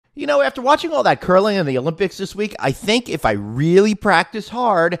After watching all that curling in the Olympics this week, I think if I really practice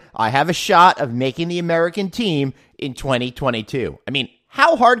hard, I have a shot of making the American team in 2022. I mean,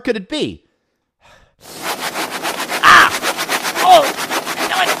 how hard could it be? Dang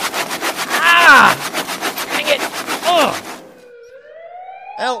it.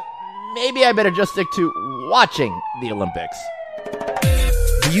 Well, maybe I better just stick to watching the Olympics.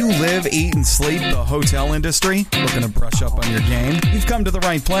 Do you live, eat, and sleep the hotel industry? Looking to brush up on your game? You've come to the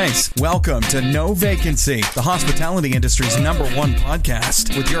right place. Welcome to No Vacancy, the hospitality industry's #1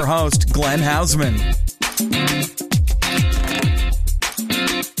 podcast, with your host, Glenn Hausman.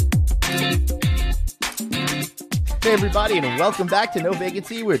 Hey, everybody, and welcome back to No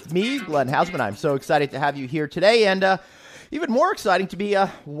Vacancy with me, Glenn Hausman. I'm so excited to have you here today, and even more exciting to be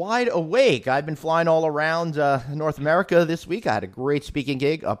wide awake. I've been flying all around North America this week. I had a great speaking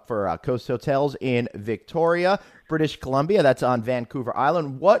gig up for Coast Hotels in Victoria, British Columbia. That's on Vancouver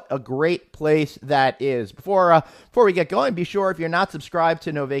Island. What a great place that is. Before we get going, be sure if you're not subscribed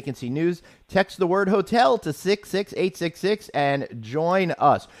to No Vacancy News, text the word hotel to 66866 and join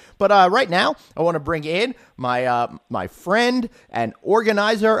us. But right now, I want to bring in my friend and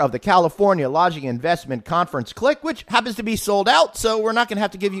organizer of the California Lodging Investment Conference, CLIC, which happens to be sold out, so we're not going to have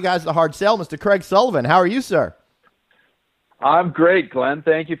to give you guys the hard sell. Mr. Craig Sullivan, how are you, sir? I'm great, Glenn.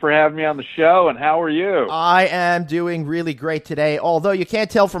 Thank you for having me on the show, and how are you? I am doing really great today, although you can't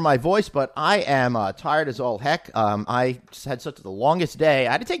tell from my voice, but I am tired as all heck. I just had such the longest day.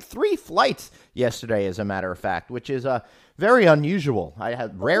 I had to take 3 flights yesterday, as a matter of fact, which is very unusual. I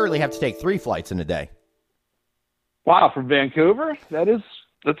rarely have to take 3 flights in a day. Wow, from Vancouver?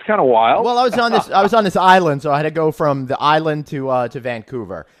 That's kind of wild. Well, I was on this island, so I had to go from the island to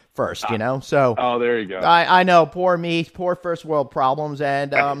Vancouver first, So oh, there you go. I know, poor me, poor first world problems,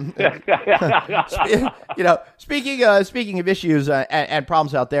 and speaking of issues and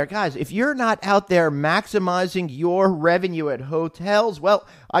problems out there, guys, if you're not out there maximizing your revenue at hotels, well,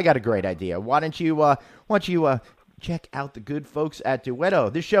 I got a great idea. Why don't you check out the good folks at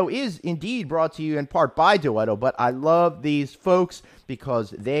Duetto? This show is indeed brought to you in part by Duetto, but I love these folks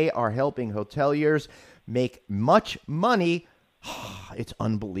because they are helping hoteliers make much money. It's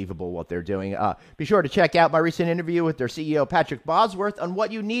unbelievable what they're doing. Be sure to check out my recent interview with their CEO, Patrick Bosworth, on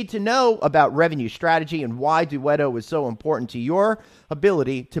what you need to know about revenue strategy and why Duetto is so important to your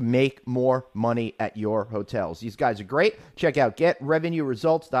ability to make more money at your hotels. These guys are great. Check out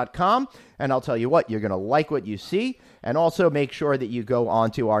getrevenueresults.com, and I'll tell you what, you're going to like what you see. And also make sure that you go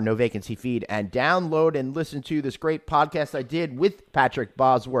onto our No Vacancy feed and download and listen to this great podcast I did with Patrick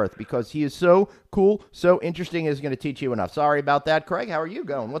Bosworth, because he is so cool, so interesting, is going to teach you enough. Sorry about that, Craig. How are you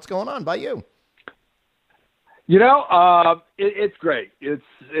going? What's going on by you? It's great.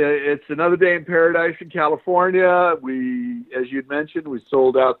 It's another day in paradise in California. We, as you'd mentioned, we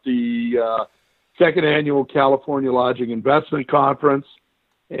sold out the second annual California Lodging Investment Conference.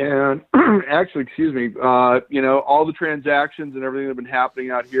 And actually, all the transactions and everything that have been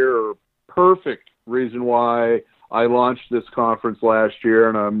happening out here are perfect reason why I launched this conference last year.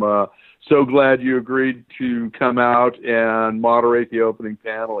 And I'm so glad you agreed to come out and moderate the opening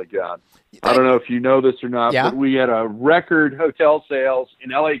panel again. I don't know if you know this or not, but we had a record hotel sales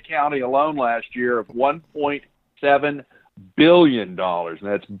in LA County alone last year of $1.7 billion. And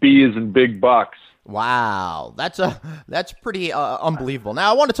that's B as in big bucks. Wow, that's pretty unbelievable. Now,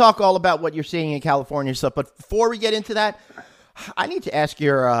 I want to talk all about what you're seeing in California and stuff, but before we get into that, I need to ask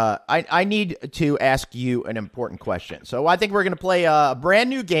I need to ask you an important question. So I think we're going to play a brand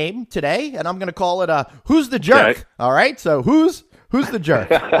new game today, and I'm going to call it Who's the Jerk? Okay. All right, so who's the jerk?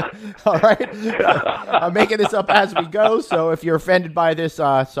 All right. I'm making this up as we go, so if you're offended by this,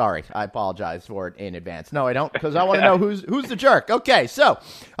 sorry. I apologize for it in advance. No, I don't, because I want to know who's the jerk. Okay, so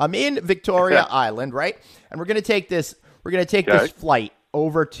I'm in Victoria Island, right? And we're going to take this flight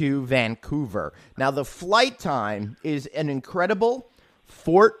over to Vancouver. Now, the flight time is an incredible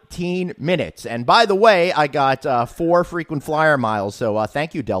 14 minutes. And by the way, I got 4 frequent flyer miles. So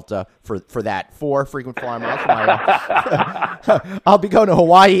thank you, Delta, for that. 4 frequent flyer miles. I'll be going to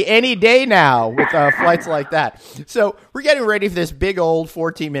Hawaii any day now with flights like that. So we're getting ready for this big old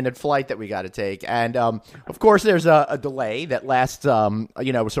 14-minute flight that we got to take. And, of course, there's a delay that lasts, so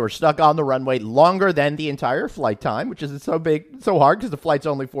we're stuck on the runway longer than the entire flight time, which is so hard because the flight's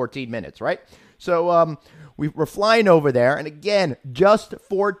only 14 minutes, right? So we're flying over there, and again, just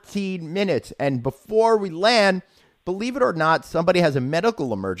 14 minutes. And before we land, believe it or not, somebody has a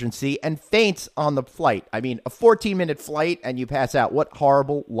medical emergency and faints on the flight. I mean, a 14-minute flight, and you pass out. What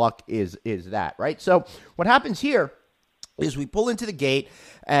horrible luck is that, right? So what happens here is we pull into the gate,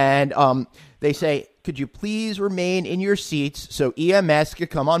 and they say, could you please remain in your seats so EMS could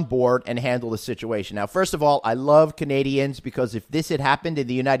come on board and handle the situation? Now, first of all, I love Canadians because if this had happened in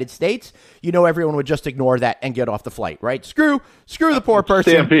the United States, everyone would just ignore that and get off the flight, right? Screw the poor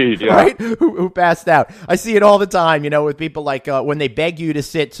person, Stampede, yeah. right? Who passed out. I see it all the time, with people like when they beg you to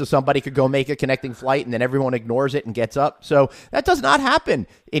sit so somebody could go make a connecting flight and then everyone ignores it and gets up. So that does not happen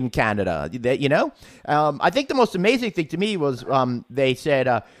in Canada, I think the most amazing thing to me was they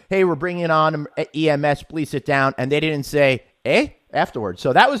said, hey, we're bringing on EMS, please sit down. And they didn't say, afterwards.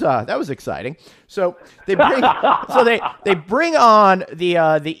 So that was exciting. So they bring they bring on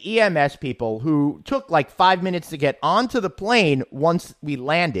the EMS people who took like 5 minutes to get onto the plane once we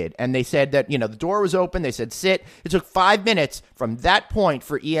landed. And they said that, the door was open. They said, sit. It took 5 minutes from that point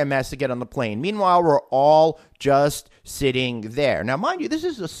for EMS to get on the plane. Meanwhile, we're all just sitting there. Now, mind you, this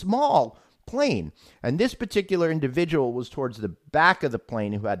is a small plane, and this particular individual was towards the back of the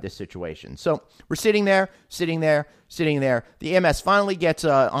plane who had this situation. So we're sitting there. The EMS finally gets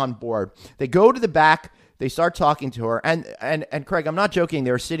on board. They go to the back. They start talking to her, and Craig, I'm not joking.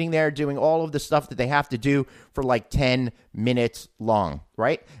 They're sitting there doing all of the stuff that they have to do for like 10 minutes long,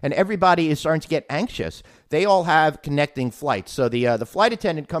 right? And everybody is starting to get anxious. They all have connecting flights. So the flight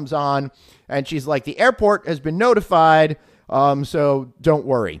attendant comes on, and she's like, the airport has been notified, so don't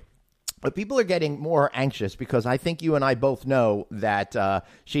worry. But people are getting more anxious because I think you and I both know that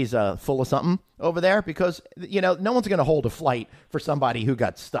she's full of something over there because, no one's going to hold a flight for somebody who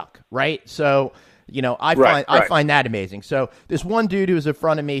got stuck, right? So, I find that amazing. So this one dude who's in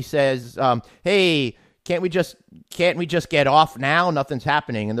front of me says, hey, can't we just get off now? Nothing's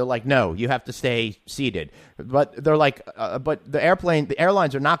happening. And they're like, no, you have to stay seated. But they're like, but the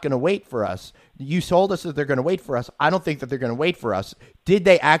airlines are not going to wait for us. You told us that they're going to wait for us. I don't think that they're going to wait for us. Did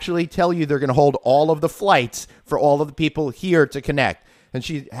they actually tell you they're going to hold all of the flights for all of the people here to connect? And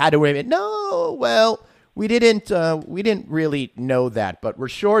she had to admit, no, well, we didn't really know that, but we're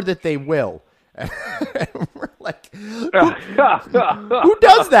sure that they will. And we're like, who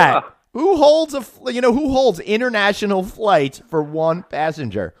does that? Who holds international flights for one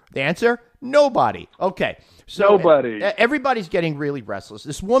passenger? The answer, nobody. Okay. So nobody. Everybody's getting really restless.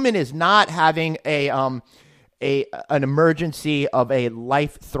 This woman is not having an emergency of a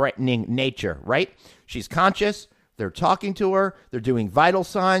life-threatening nature, right? She's conscious. They're talking to her. They're doing vital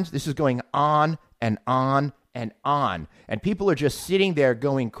signs. This is going on and on and on. And people are just sitting there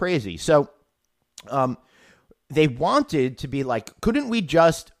going crazy. So they wanted to be like, couldn't we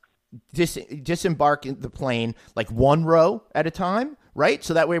just disembark in the plane like one row at a time, right?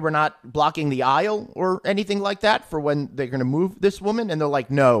 So that way we're not blocking the aisle or anything like that for when they're going to move this woman. And they're like,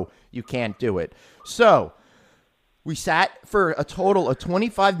 no, you can't do it. So we sat for a total of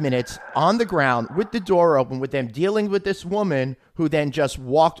 25 minutes on the ground with the door open with them dealing with this woman who then just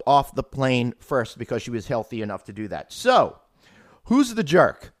walked off the plane first because she was healthy enough to do that. So who's the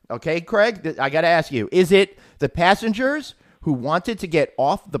jerk? Okay, Craig, I got to ask you, is it the passengers who wanted to get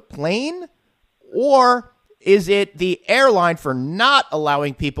off the plane, or is it the airline for not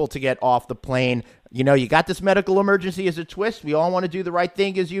allowing people to get off the plane? You got this medical emergency as a twist. We all want to do the right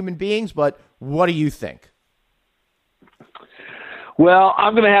thing as human beings, but what do you think? Well,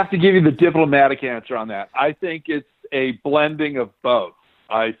 I'm going to have to give you the diplomatic answer on that. I think it's a blending of both.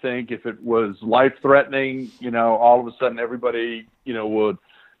 I think if it was life-threatening, all of a sudden everybody, would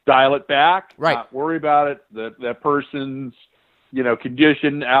dial it back, right, not worry about it. That person's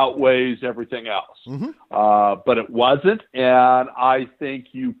condition outweighs everything else. Mm-hmm. But it wasn't. And I think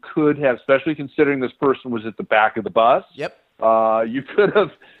you could have, especially considering this person was at the back of the bus. Yep. You could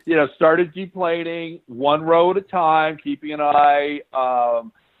have, started deplaning one row at a time, keeping an eye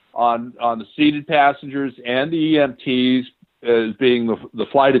on the seated passengers and the EMTs as being the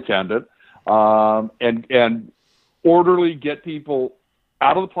flight attendant, and orderly get people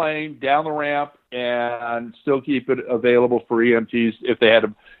out of the plane, down the ramp, and still keep it available for EMTs if they had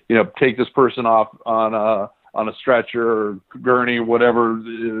to, take this person off on a stretcher or gurney or whatever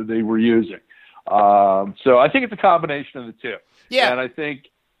they were using. So I think it's a combination of the two. Yeah. And I think,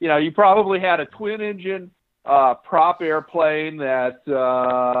 you probably had a twin engine prop airplane that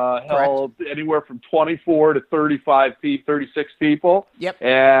held anywhere from 24 to 36 people. Yep.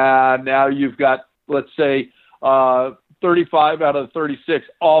 And now you've got, let's say, 35 out of the 36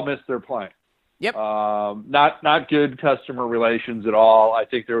 all missed their plane. Yep. Not good customer relations at all. I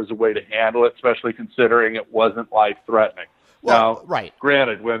think there was a way to handle it, especially considering it wasn't life-threatening. Well, now, right.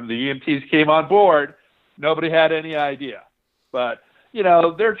 Granted, when the EMTs came on board, nobody had any idea. But,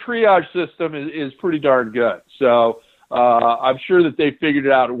 their triage system is pretty darn good. So I'm sure that they figured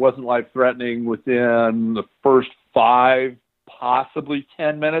it out. It wasn't life-threatening within the first 5, possibly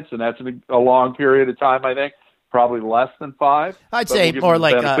 10 minutes, and that's a long period of time, I think. Probably less than 5. I'd say more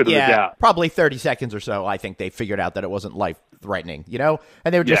like, probably 30 seconds or so. I think they figured out that it wasn't life-threatening,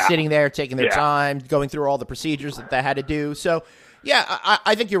 And they were just sitting there taking their time, going through all the procedures that they had to do. So, yeah,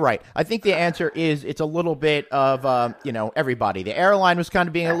 I think you're right. I think the answer is it's a little bit of, everybody. The airline was kind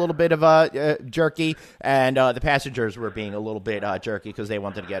of being a little bit of jerky, and the passengers were being a little bit jerky because they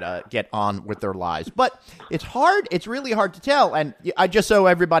wanted to get on with their lives. But it's hard. It's really hard to tell. And I just so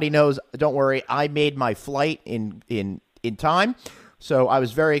everybody knows, don't worry, I made my flight in time. So I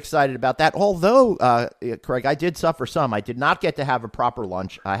was very excited about that. Although, Craig, I did suffer some. I did not get to have a proper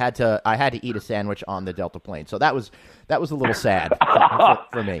lunch. I had to eat a sandwich on the Delta plane. So that was a little sad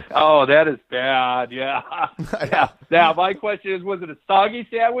for me. Oh, that is bad. Yeah. Yeah. Now my question is: was it a soggy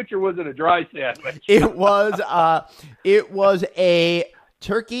sandwich or was it a dry sandwich? It was a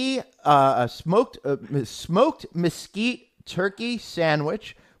turkey, a smoked mesquite turkey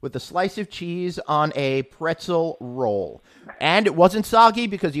sandwich with a slice of cheese on a pretzel roll. And it wasn't soggy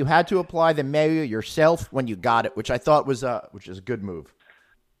because you had to apply the mayo yourself when you got it, which I thought was a good move.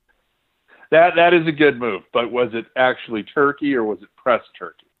 That is a good move, but was it actually turkey or was it pressed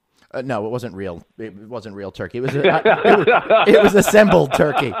turkey? No, it wasn't real. It wasn't real turkey. It was assembled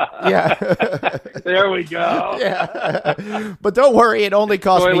turkey. Yeah. There we go. Yeah. But don't worry, it only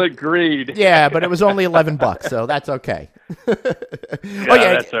cost Toilet greed. Yeah, but it was only $11, so that's okay.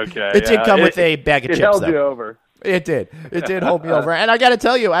 That's okay. It did come with a bag of chips. It held though. you over. It did. It did hold me over. And I got to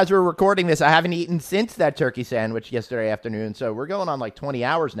tell you, as we're recording this, I haven't eaten since that turkey sandwich yesterday afternoon. So we're going on like 20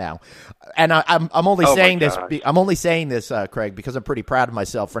 hours now. And I'm only saying this. I'm only saying this, Craig, because I'm pretty proud of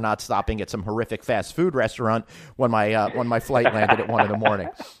myself for not stopping at some horrific fast food restaurant when my flight landed at 1 a.m.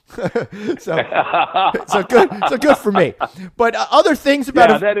 so good for me. But other things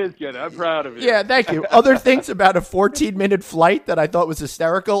about that is good. I'm proud of you. Yeah, thank you. Other things about a 14-minute flight that I thought was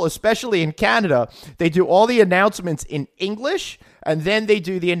hysterical, especially in Canada, they do all the announcements in English, and then they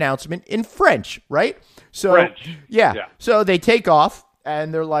do the announcement in French, right? So, French. Yeah. So they take off,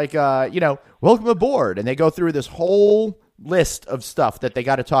 and they're like, welcome aboard, and they go through this whole list of stuff that they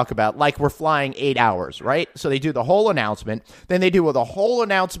got to talk about, like we're flying 8 hours, right? So they do the whole announcement, then they do the whole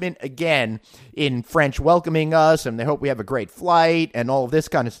announcement again in French, welcoming us, and they hope we have a great flight, and all of this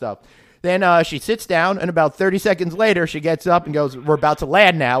kind of stuff. Then she sits down, and about 30 seconds later, she gets up and goes, we're about to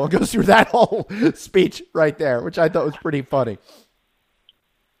land now, and goes through that whole speech right there, which I thought was pretty funny.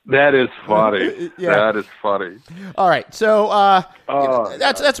 That is funny. Yeah. That is funny. All right, so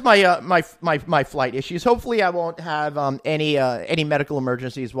that's my flight issues. Hopefully, I won't have any medical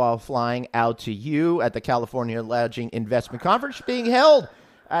emergencies while flying out to you at the California Lodging Investment Conference being held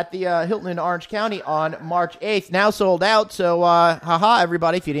at the Hilton in Orange County on March 8th. Now sold out, so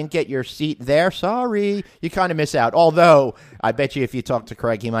everybody, if you didn't get your seat there, sorry. You kind of miss out. Although, I bet you if you talk to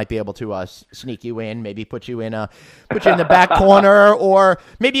Craig, he might be able to sneak you in, maybe put you in the back corner, or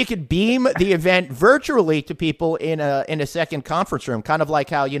maybe you could beam the event virtually to people in a second conference room, kind of like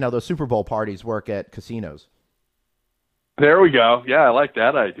how, those Super Bowl parties work at casinos. There we go. Yeah, I like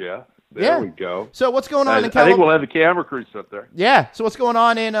that idea. There we go. So what's going on in California? I think we'll have the camera crews up there. Yeah. So what's going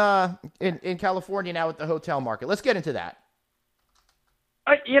on in California now with the hotel market? Let's get into that.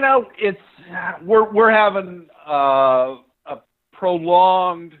 We're having a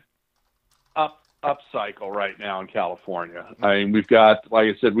prolonged up cycle right now in California. I mean, we've got, like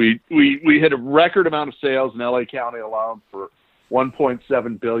I said, we hit a record amount of sales in LA County alone for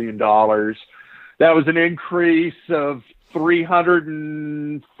 $1.7 billion. That was an increase of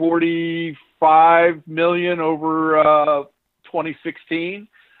 $345 million over 2016.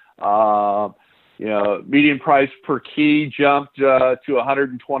 Median price per key jumped to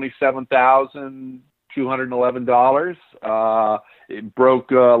 $127,211. It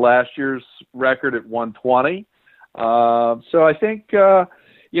broke last year's record at $120. So I think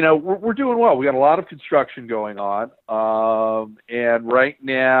we're doing well. We got a lot of construction going on, and right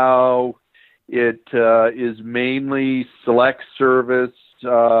now it is mainly select service,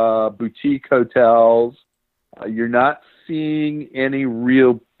 boutique hotels. You're not seeing any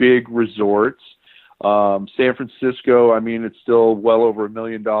real big resorts. San Francisco, I mean, it's still well over $1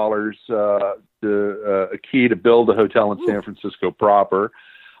 million a key to build a hotel in San Francisco proper,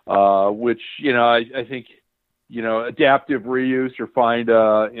 which, I think, adaptive reuse or find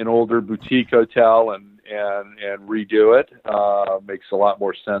an older boutique hotel and redo it makes a lot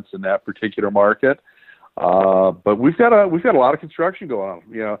more sense in that particular market. But we've got a lot of construction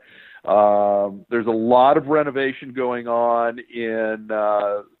going on. There's a lot of renovation going on in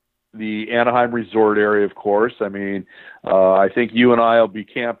the Anaheim resort area, of course. I mean, I think you and I will be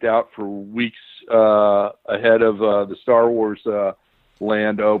camped out for weeks ahead of the Star Wars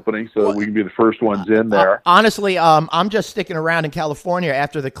land opening, so that we can be the first ones in there. Honestly, I'm just sticking around in California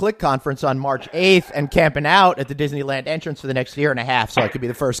after the CLIC conference on March 8th and camping out at the Disneyland entrance for the next year and a half, so I could be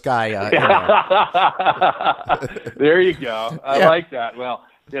the first guy. There you go. I like that. Well,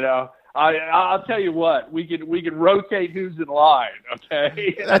 I'll tell you what, we can rotate who's in line.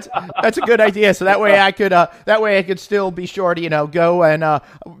 Okay, that's a good idea. So that way I could still be sure to go and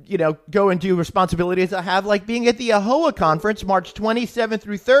do responsibilities I have, like being at the AHOA conference March 27th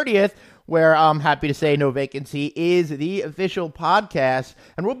through 30th. Where I'm happy to say No Vacancy is the official podcast,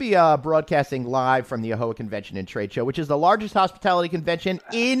 and we'll be broadcasting live from the AHOA Convention and Trade Show, which is the largest hospitality convention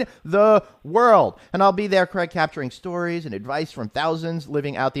in the world. And I'll be there, Craig, capturing stories and advice from thousands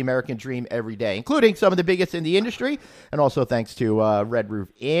living out the American dream every day, including some of the biggest in the industry, and also thanks to Red Roof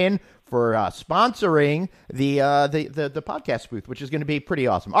Inn for sponsoring the podcast booth, which is going to be pretty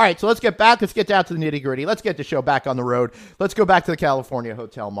awesome. All right, so let's get down to the nitty-gritty. Let's get the show back on the road. Let's go back to the California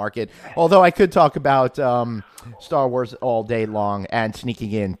hotel market, although I could talk about Star Wars all day long and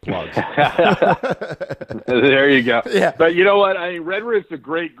sneaking in plugs. There you go. Yeah. But you know what? Red Roof's a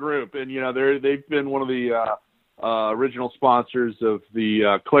great group, and they've been one of the original sponsors of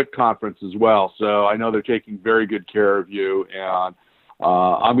the CLIC conference as well, so I know they're taking very good care of you, and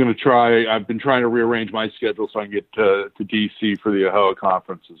I've been trying to rearrange my schedule so I can get to DC for the AHOA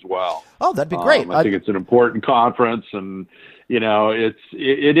conference as well. Oh, that'd be great. I think it's an important conference, and it's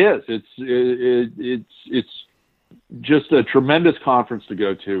just a tremendous conference to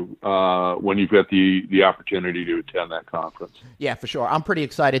go to when you've got the opportunity to attend that conference. Yeah, for sure. I'm pretty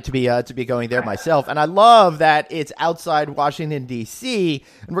excited to be going there myself, and I love that it's outside Washington D.C.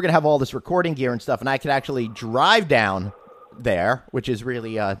 and we're gonna have all this recording gear and stuff, and I can actually drive down there, which is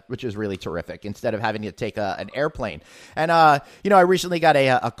really terrific, instead of having to take an airplane. And I recently got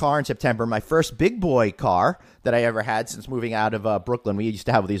a car in September, my first big boy car that I ever had since moving out of Brooklyn. We used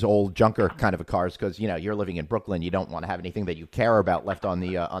to have these old junker kind of cars because you're living in Brooklyn, you don't want to have anything that you care about left on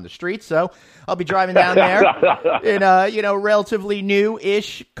the street. So I'll be driving down there in a relatively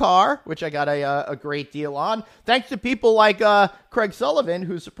new-ish car, which I got a great deal on, thanks to people like Craig Sullivan,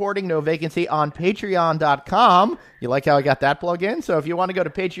 who's supporting No Vacancy on Patreon.com. You like how I got that plug in? So if you want to go to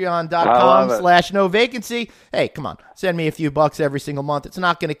Patreon.com/NoVacancy, hey, come on, send me a few bucks every single month. It's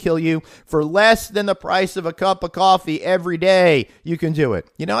not going to kill you. For less than the price of a cup of coffee every day, you can do it.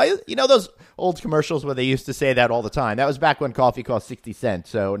 Those old commercials where they used to say that all the time. That was back when coffee cost 60 cents.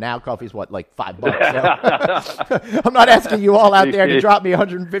 So now coffee's like $5. So I'm not asking you all out there to drop me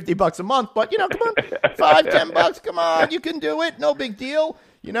 $150 a month, but come on, $5-10, come on, you can do it. No big deal.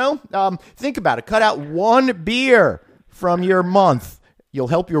 Think about it. Cut out one beer from your month. You'll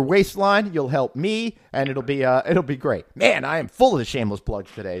help your waistline. You'll help me, and it'll be great. Man, I am full of the shameless plugs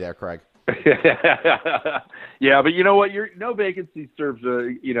today, there, Craig. Yeah, but you know what? No Vacancy serves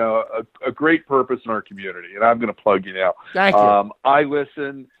a great purpose in our community, and I'm going to plug you now. Thank you. I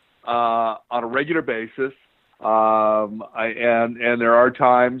listen on a regular basis. And there are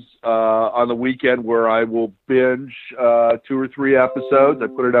times on the weekend where I will binge 2 or 3 episodes. I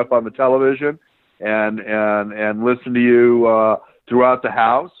put it up on the television and listen to you throughout the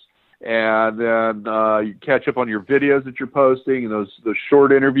house. And then you catch up on your videos that you're posting and those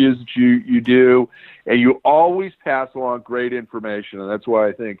short interviews that you do. And you always pass along great information. And that's why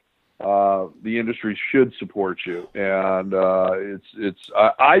I think the industry should support you, and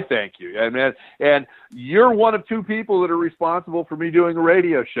I thank you, and you're one of 2 people that are responsible for me doing a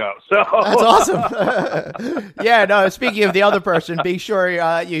radio show. So that's awesome. Yeah, no. Speaking of the other person, be sure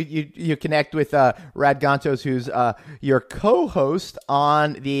you connect with Rad Gantos, who's your co-host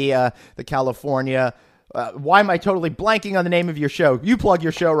on the California. Why am I totally blanking on the name of your show? You plug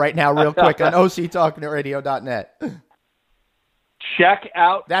your show right now, real quick, on octalkradio.net. Check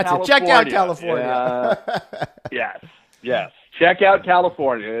out California. Check out California. Yes. Check out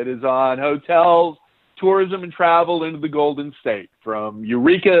California. It is on hotels, tourism, and travel into the Golden State, from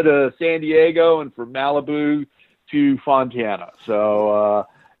Eureka to San Diego and from Malibu to Fontana. So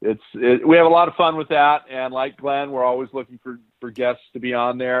we have a lot of fun with that. And like Glenn, we're always looking for guests to be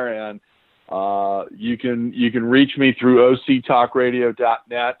on there. And you can reach me through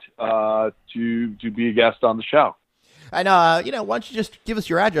octalkradio.net to be a guest on the show. And, why don't you just give us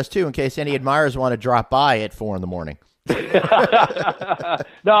your address, too, in case any admirers want to drop by at 4 a.m.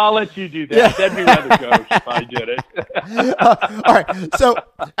 No, I'll let you do that. Yeah. That'd be rather gauche if I did it. All right. So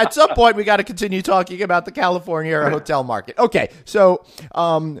at some point, we got to continue talking about the California hotel market. Okay. So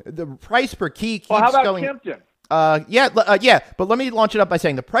the price per key keeps how about going. Kimpton? Yeah, but let me launch it up by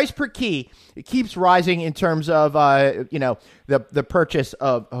saying the price per key, it keeps rising in terms of the purchase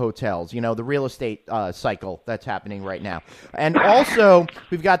of hotels, the real estate cycle that's happening right now. And also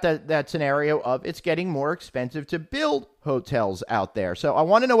we've got that scenario of it's getting more expensive to build hotels out there. So I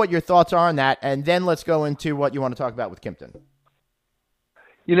want to know what your thoughts are on that, and then let's go into what you want to talk about with Kimpton.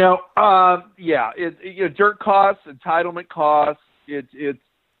 Dirt costs, entitlement costs,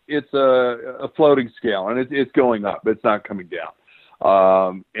 it's a floating scale, and it's going up. It's not coming down.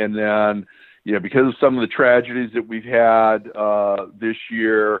 And then, because of some of the tragedies that we've had this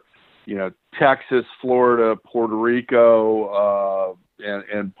year, Texas, Florida, Puerto Rico,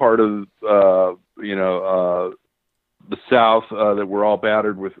 and part of the South that we're all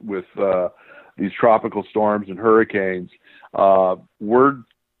battered with these tropical storms and hurricanes. We're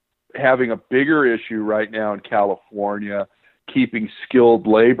having a bigger issue right now in California, keeping skilled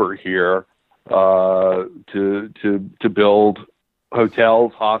labor here to build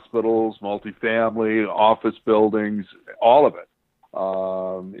hotels, hospitals, multifamily, office buildings, all of it.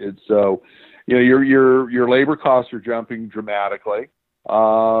 Your labor costs are jumping dramatically.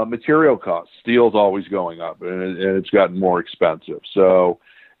 Material costs, steel's always going up, and it's gotten more expensive. So,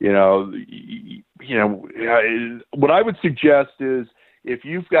 what I would suggest is, if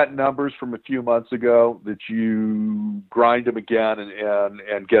you've got numbers from a few months ago, that you grind them again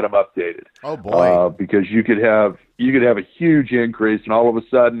and get them updated. Oh boy! Because you could have a huge increase, and all of a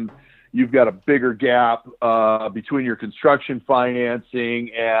sudden you've got a bigger gap between your construction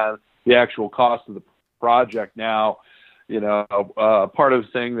financing and the actual cost of the project. Now, part of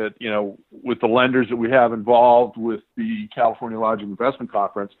saying that with the lenders that we have involved with the California Lodging Investment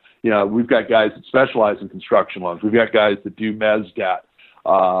Conference, we've got guys that specialize in construction loans. We've got guys that do mezz debt.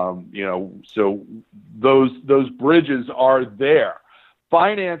 So those bridges are there.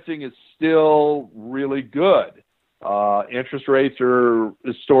 Financing is still really good. Interest rates are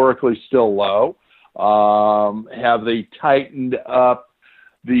historically still low. Have they tightened up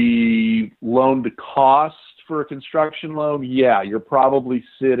the loan to cost for a construction loan? Yeah, you're probably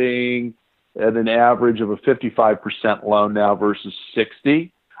sitting at an average of a 55% loan now versus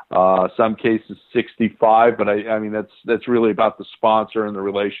 60. Some cases 65, but I mean that's really about the sponsor and the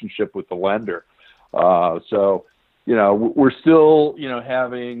relationship with the lender. So we're still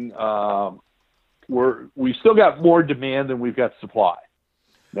having we still got more demand than we've got supply.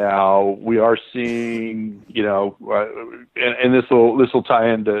 Now we are seeing and this will tie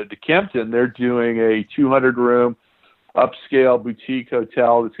into Kimpton. They're doing a 200-room upscale boutique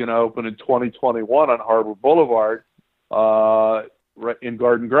hotel that's going to open in 2021 on Harbor Boulevard. In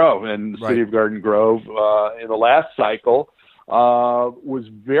Garden Grove, and the city of Garden Grove in the last cycle was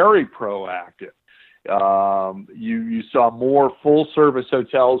very proactive. You saw more full-service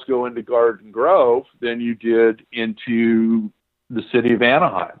hotels go into Garden Grove than you did into the city of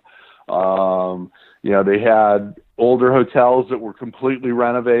Anaheim. They had older hotels that were completely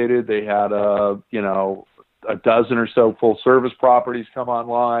renovated. They had a dozen or so full-service properties come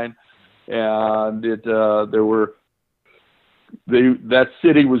online, and that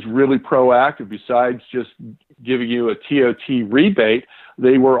city was really proactive. Besides just giving you a TOT rebate,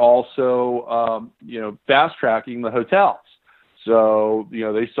 they were also, fast tracking the hotels. So,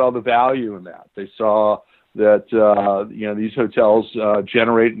 they saw the value in that. They saw that, these hotels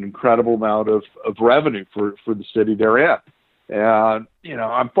generate an incredible amount of revenue for the city they're in. And,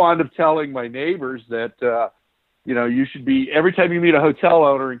 I'm fond of telling my neighbors that, you should be, every time you meet a hotel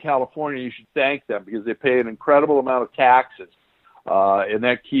owner in California, you should thank them because they pay an incredible amount of taxes. And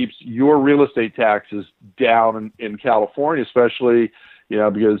that keeps your real estate taxes down in California, especially,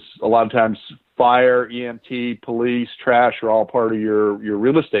 because a lot of times fire, EMT, police, trash are all part of your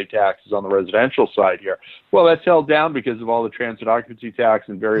real estate taxes on the residential side here. Well, that's held down because of all the transit occupancy tax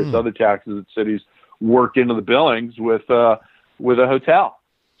and various other taxes that cities work into the billings with a hotel.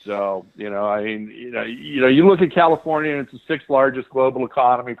 So, you look at California, and it's the sixth largest global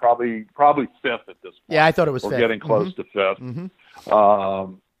economy, probably fifth at this point. Yeah, I thought it was We're fifth. getting close to fifth. Mm-hmm.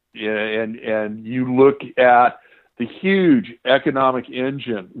 And you look at the huge economic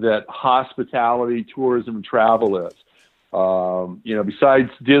engine that hospitality, tourism, and travel is. Besides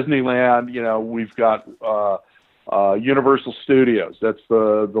Disneyland, we've got Universal Studios. That's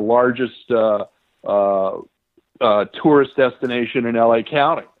the largest tourist destination in LA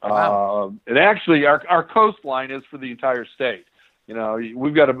County. Wow. And actually our coastline is for the entire state.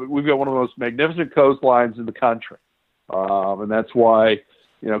 We've got one of the most magnificent coastlines in the country. And that's why,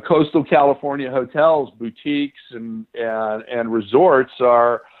 coastal California hotels, boutiques, and resorts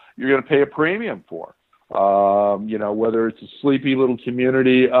you're going to pay a premium for. Whether it's a sleepy little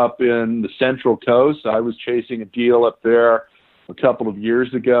community up in the Central Coast. I was chasing a deal up there a couple of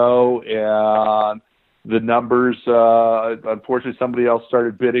years ago, and the numbers, unfortunately, somebody else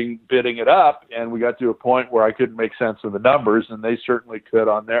started bidding it up, and we got to a point where I couldn't make sense of the numbers, and they certainly could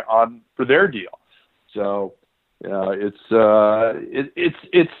for their deal. So it's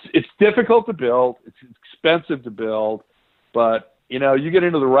difficult to build. It's expensive to build, but you get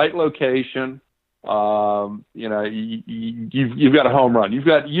into the right location. You've got a home run. You've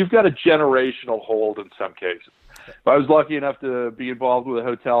got a generational hold in some cases. If I was lucky enough to be involved with a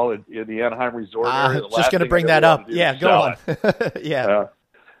hotel in the Anaheim resort area, just going to bring that up. Yeah, go on. Yeah.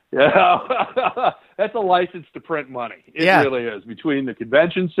 That's a license to print money. It really is. Between the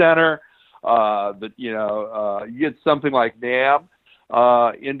convention center, you get something like NAM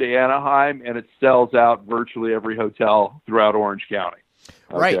into Anaheim, and it sells out virtually every hotel throughout Orange County.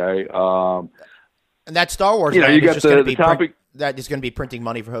 Right. Okay. And that Star Wars you got the topic. That is going to be printing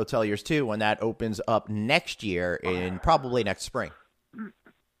money for hoteliers too when that opens up next year probably next spring.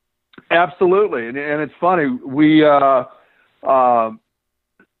 Absolutely, and it's funny, we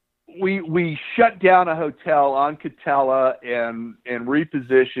shut down a hotel on Catella and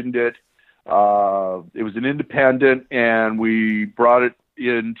repositioned it. It was an independent, and we brought it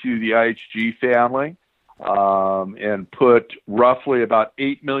into the IHG family. And put roughly about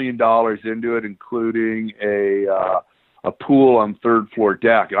 $8 million into it, including a pool on third floor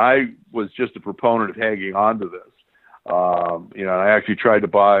deck. And I was just a proponent of hanging on to this. I actually tried to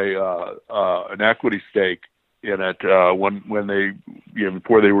buy an equity stake in it when they,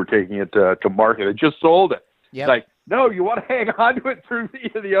 before they were taking it to market. They just sold it. Yep. Like, no, you want to hang on to it through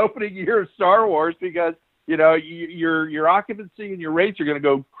the opening year of Star Wars because your occupancy and your rates are going to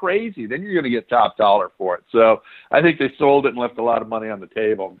go crazy. Then you're going to get top dollar for it. So I think they sold it and left a lot of money on the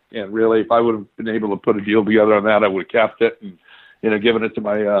table. And really, if I would have been able to put a deal together on that, I would have kept it and, given it to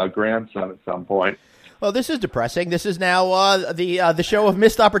my grandson at some point. Well, this is depressing. This is now the show of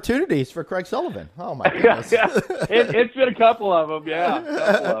missed opportunities for Craig Sullivan. Oh, my goodness. It's been a couple of them. Yeah, a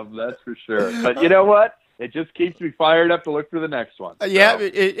couple of them, that's for sure. But you know what? It just keeps me fired up to look for the next one. So. Yeah,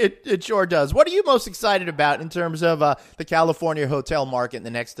 it sure does. What are you most excited about in terms of the California hotel market in the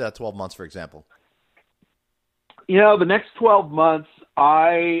next 12 months, for example? The next 12 months,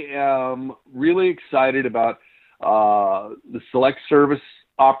 I am really excited about the select service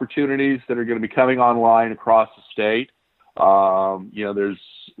opportunities that are going to be coming online across the state. There's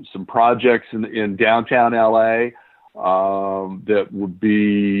some projects in downtown LA that would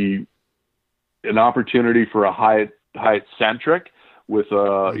be an opportunity for a Hyatt-centric with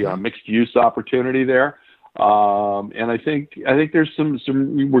a mixed use opportunity there. And I think there's some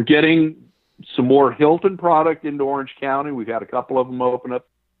we're getting some more Hilton product into Orange County. We've had a couple of them open up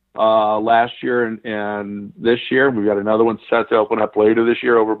last year and this year. We've got another one set to open up later this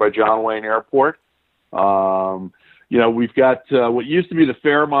year over by John Wayne Airport. We've got what used to be the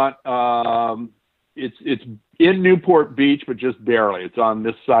Fairmont. It's in Newport Beach, but just barely. It's on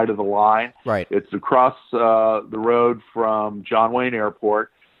this side of the line. Right. It's across the road from John Wayne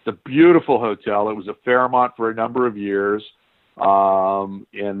Airport. It's a beautiful hotel. It was a Fairmont for a number of years. And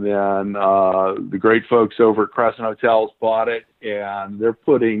then the great folks over at Crescent Hotels bought it, and they're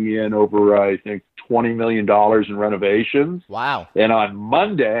putting in over, I think, $20 million in renovations. Wow. And on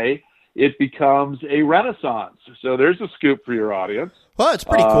Monday, it becomes a Renaissance. So there's a scoop for your audience. Well, it's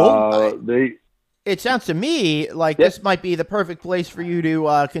pretty cool. It sounds to me like this might be the perfect place for you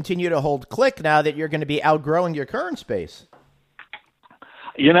to continue to hold CLIC now that you're going to be outgrowing your current space.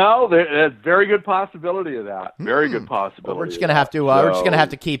 There's a very good possibility of that. Very good possibility. Well, we're just gonna have to. We're just gonna have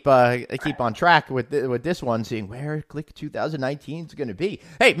to keep on track with this one, seeing where CLIC 2019 is going to be.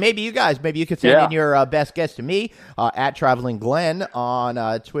 Hey, maybe you could send in your best guess to me at Traveling Glenn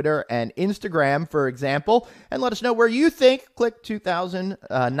on Twitter and Instagram, for example, and let us know where you think CLIC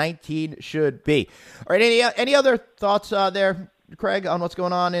 2019 should be. All right, any other thoughts there, Craig, on what's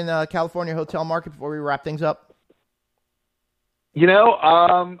going on in the California hotel market before we wrap things up?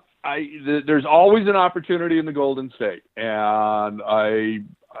 There's always an opportunity in the Golden State, and I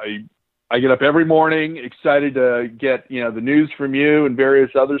get up every morning excited to get the news from you and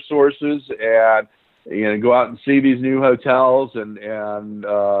various other sources, and go out and see these new hotels and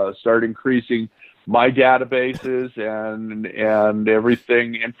start increasing my databases and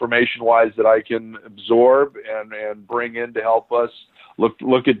everything information wise that I can absorb and bring in to help us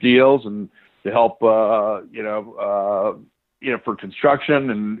look at deals and to help for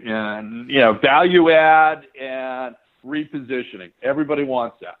construction and value add and repositioning. Everybody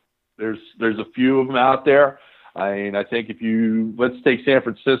wants that. There's a few of them out there. I think let's take San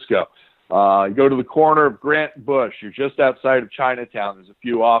Francisco. You go to the corner of Grant and Bush. You're just outside of Chinatown. There's a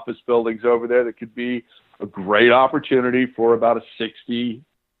few office buildings over there that could be a great opportunity for about a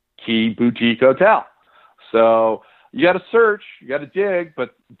 60-key boutique hotel. So you got to search, you got to dig,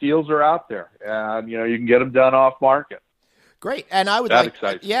 but deals are out there, and you can get them done off market. Great, and I would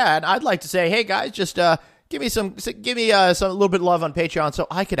and I'd like to say, hey guys, just give me some a little bit of love on Patreon, so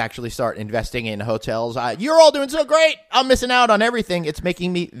I could actually start investing in hotels. You're all doing so great. I'm missing out on everything. It's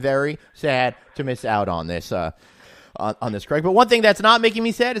making me very sad to miss out on this. On this, Craig. But one thing that's not making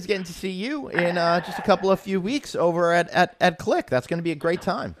me sad is getting to see you in just a few weeks over at CLIC. That's going to be a great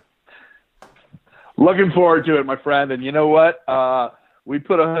time. Looking forward to it, my friend. And you know what? We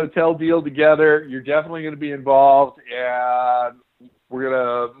put a hotel deal together. You're definitely going to be involved, and we're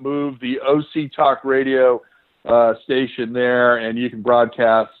going to move the OC Talk Radio station there, and you can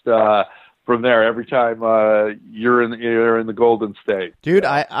broadcast from there every time you're in the Golden State. Dude,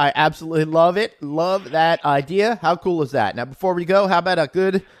 I absolutely love it. Love that idea. How cool is that? Now, before we go, how about a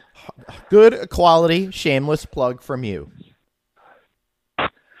good quality shameless plug from you?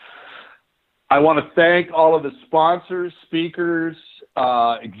 I want to thank all of the sponsors, speakers,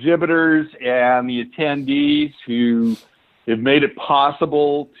 exhibitors, and the attendees who have made it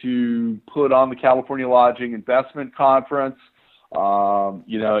possible to put on the California Lodging Investment Conference.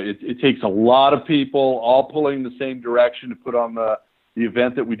 It takes a lot of people all pulling the same direction to put on the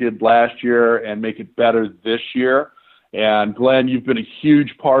event that we did last year and make it better this year. And Glenn, you've been a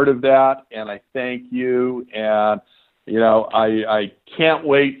huge part of that, and I thank you. And, I can't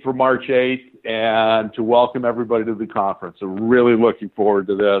wait for March 8th and to welcome everybody to the conference. I'm really looking forward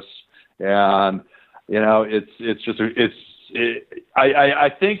to this. And,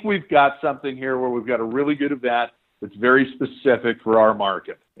 I think we've got something here where we've got a really good event that's very specific for our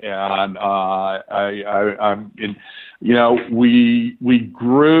market. And we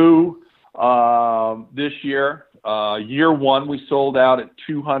grew this year. Year one, we sold out at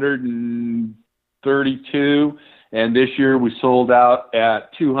 232. And this year we sold out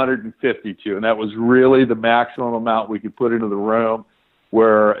at 252. And that was really the maximum amount we could put into the room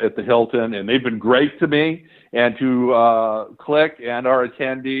at the Hilton. And they've been great to me and to CLIC and our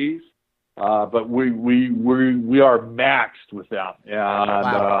attendees. But we are maxed with them. And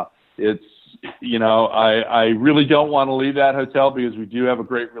wow. I really don't want to leave that hotel because we do have a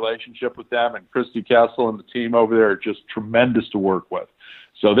great relationship with them. And Christy Kessel and the team over there are just tremendous to work with.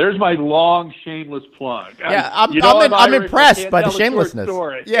 So there's my long, shameless plug. Yeah, I'm impressed by the shamelessness.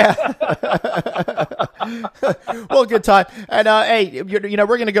 Yeah. Well, good time. And hey, we're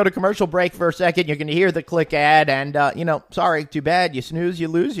going to go to commercial break for a second. You're going to hear the CLIC ad, and sorry, too bad. You snooze, you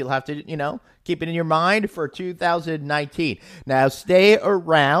lose. You'll have to, keep it in your mind for 2019. Now, stay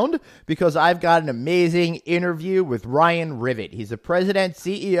around because I've got an amazing interview with Ryan Rivett. He's the president,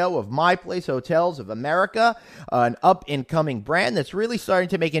 CEO of My Place Hotels of America, an up-and-coming brand that's really starting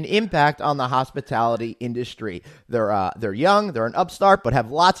to make an impact on the hospitality industry. They're young, they're an upstart, but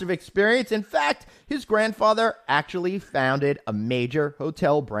have lots of experience. In fact, his grandfather actually founded a major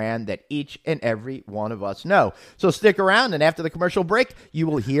hotel brand that each and every one of us know. So stick around, and after the commercial break, you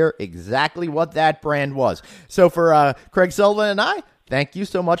will hear exactly what that brand was. So for Craig Sullivan and I, thank you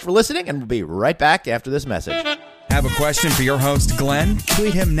so much for listening, and we'll be right back after this message. Have a question for your host, Glenn?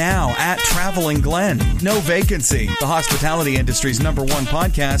 Tweet him now at Traveling Glenn. No Vacancy, the hospitality industry's #1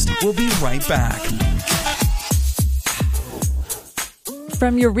 podcast. We'll be right back.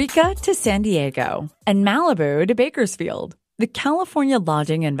 From Eureka to San Diego and Malibu to Bakersfield, the California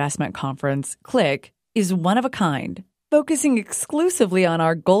Lodging Investment Conference, CLIC, is one of a kind, focusing exclusively on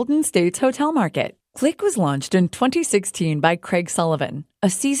our Golden States hotel market. CLIC was launched in 2016 by Craig Sullivan, a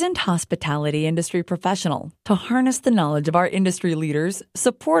seasoned hospitality industry professional, to harness the knowledge of our industry leaders,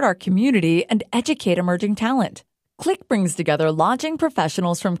 support our community, and educate emerging talent. CLIC brings together lodging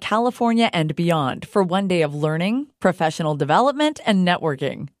professionals from California and beyond for one day of learning, professional development, and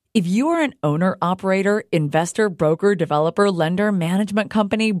networking. If you are an owner, operator, investor, broker, developer, lender, management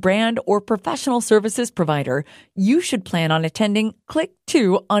company, brand, or professional services provider, you should plan on attending CLIC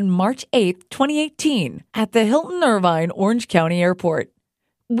 2 on March 8, 2018 at the Hilton Irvine, Orange County Airport.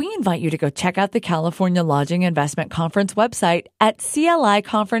 We invite you to go check out the California Lodging Investment Conference website at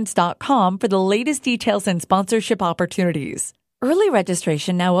cliconference.com for the latest details and sponsorship opportunities. Early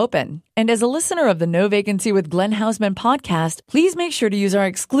registration now open. And as a listener of the No Vacancy with Glenn Hausman podcast, please make sure to use our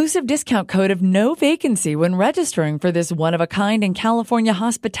exclusive discount code of No Vacancy when registering for this one-of-a-kind in California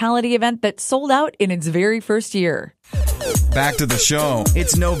hospitality event that sold out in its very first year. Back to the show.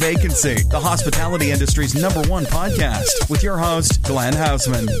 It's No Vacancy, the hospitality industry's #1 podcast with your host, Glenn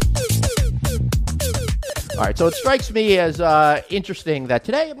Hausman. All right, so it strikes me as interesting that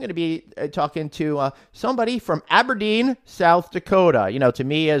today I'm going to be talking to somebody from Aberdeen, South Dakota. You know, to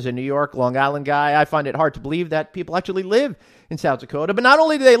me as a New York, Long Island guy, I find it hard to believe that people actually live in South Dakota. But not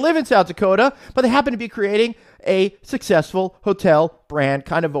only do they live in South Dakota, but they happen to be creating a successful hotel brand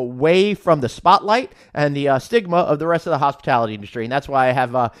kind of away from the spotlight and the stigma of the rest of the hospitality industry. And that's why I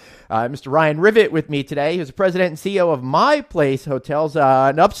have Mr. Ryan Rivett with me today, who's the president and CEO of My Place Hotels,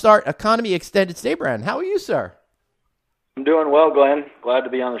 an upstart economy extended stay brand. How are you, sir? I'm doing well, Glenn. Glad to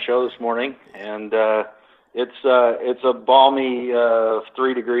be on the show this morning. And it's a balmy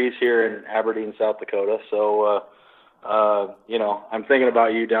 3 degrees here in Aberdeen, South Dakota. So, I'm thinking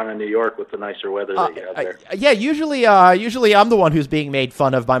about you down in New York with the nicer weather that you have there. Yeah, usually I'm the one who's being made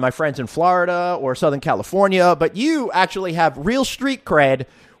fun of by my friends in Florida or Southern California, but you actually have real street cred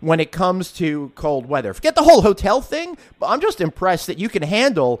when it comes to cold weather. Forget the whole hotel thing, but I'm just impressed that you can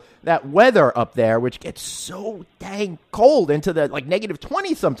handle that weather up there, which gets so dang cold into the negative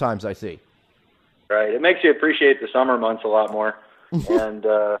 20 sometimes, I see. Right. It makes you appreciate the summer months a lot more. And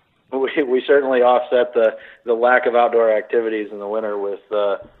we certainly offset the lack of outdoor activities in the winter with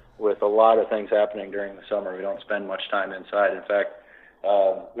a lot of things happening during the summer. We don't spend much time inside. In fact,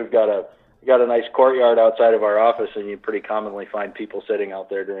 we've got a nice courtyard outside of our office, and you pretty commonly find people sitting out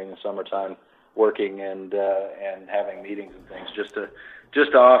there during the summertime working and having meetings and things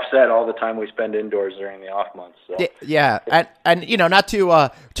just to offset all the time we spend indoors during the off months. So. Yeah, and not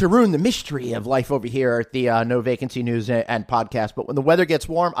to ruin the mystery of life over here at the No Vacancy News and podcast, but when the weather gets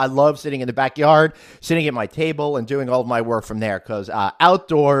warm, I love sitting in the backyard, sitting at my table, and doing all of my work from there because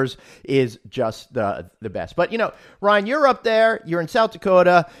outdoors is just the best. But Ryan, you're up there, you're in South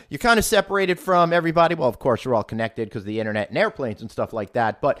Dakota, you're kind of separated from everybody. Well, of course, you're all connected because of the internet and airplanes and stuff like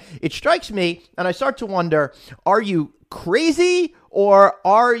that. But it strikes me, and I start to wonder: are you crazy or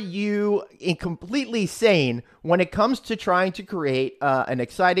are you completely sane when it comes to trying to create an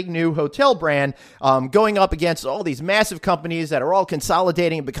exciting new hotel brand, going up against all these massive companies that are all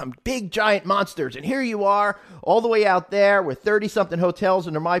consolidating and become big giant monsters? And here you are all the way out there with 30-something hotels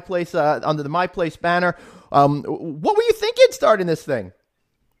under My Place, under the My Place banner. What were you thinking starting this thing?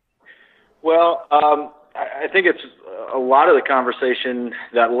 Well, I think it's a lot of the conversation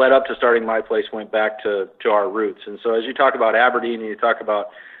that led up to starting My Place went back to our roots. And so as you talk about Aberdeen and you talk about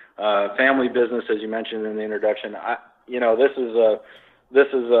family business, as you mentioned in the introduction, this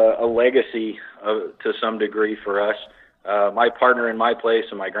is a legacy to some degree for us. My partner in My Place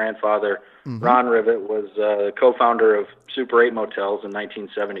and my grandfather, Ron Rivett, was co-founder of Super 8 Motels in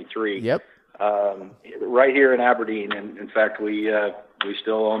 1973. Yep. Right here in Aberdeen. And in fact, we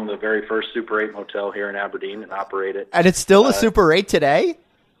still own the very first Super 8 motel here in Aberdeen and operate it. And it's still a Super 8 today?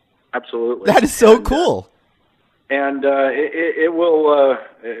 Absolutely. That is so cool. And it will,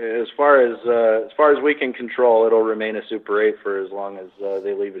 as far as we can control, it'll remain a Super 8 for as long as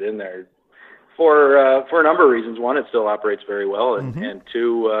they leave it in there. For a number of reasons. One, it still operates very well, and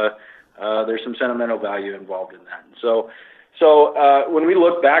two, there's some sentimental value involved in that. So when we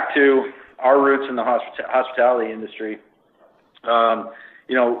look back to our roots in the hospitality industry,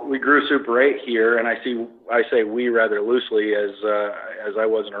 we grew Super 8 here, and I say we rather loosely as I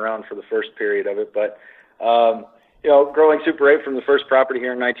wasn't around for the first period of it, but growing Super 8 from the first property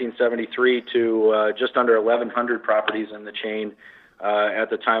here in 1973 to just under 1,100 properties in the chain at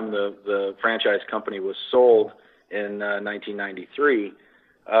the time the franchise company was sold in 1993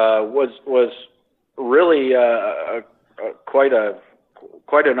 was really quite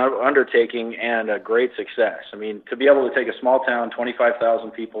an undertaking and a great success. I mean, to be able to take a small town,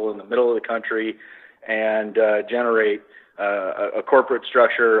 25,000 people in the middle of the country, and generate a corporate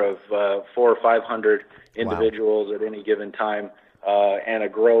structure of 400 or 500 individuals at any given time, and a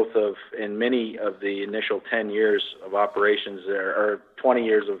growth in many of the initial 10 years of operations there, or 20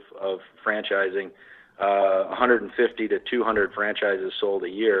 years of franchising, 150 to 200 franchises sold a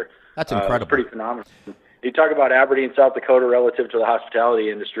year. That's incredible. It's pretty phenomenal. You talk about Aberdeen, South Dakota relative to the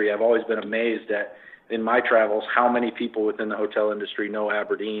hospitality industry. I've always been amazed at, in my travels, how many people within the hotel industry know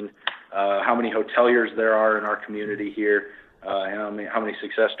Aberdeen, how many hoteliers there are in our community here, and how many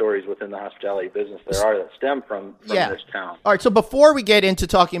success stories within the hospitality business there are that stem from this town. All right, so before we get into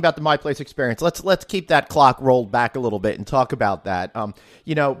talking about the My Place experience, let's keep that clock rolled back a little bit and talk about that.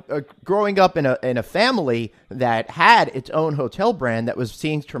 Growing up in a family that had its own hotel brand that was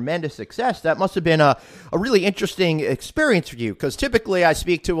seeing tremendous success, that must have been a really interesting experience for you, because typically I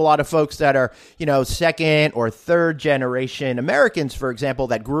speak to a lot of folks that are, second or third generation Americans, for example,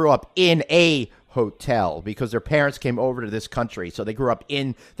 that grew up in a hotel because their parents came over to this country. So they grew up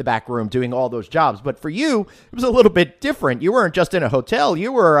in the back room doing all those jobs. But for you, it was a little bit different. You weren't just in a hotel.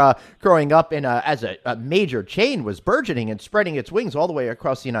 You were growing up in as a major chain was burgeoning and spreading its wings all the way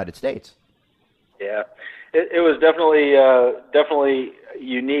across the United States. Yeah, it was definitely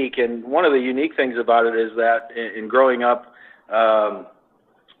unique. And one of the unique things about it is that in growing up,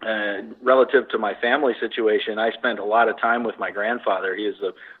 relative to my family situation, I spent a lot of time with my grandfather. He is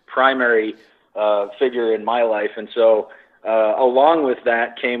the primary figure in my life. And so along with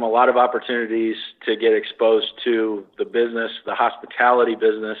that came a lot of opportunities to get exposed to the business, the hospitality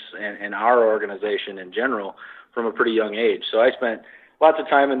business, and our organization in general from a pretty young age. So I spent lots of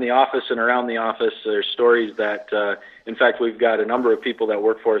time in the office and around the office. There's stories that, in fact, we've got a number of people that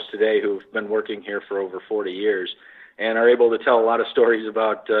work for us today who've been working here for over 40 years and are able to tell a lot of stories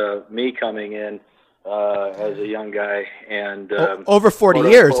about me coming in as a young guy and over 40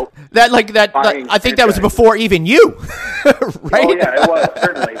 years. I think that was before even you, right? Oh yeah, it was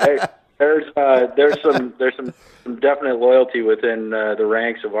certainly. There's some definite loyalty within the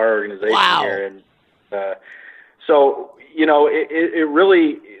ranks of our organization here, and so it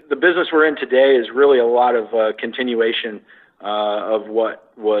really, the business we're in today is really a lot of continuation of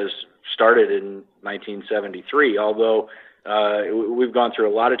what was started in 1973, although we've gone through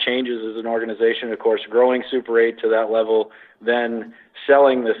a lot of changes as an organization, of course, growing Super 8 to that level, then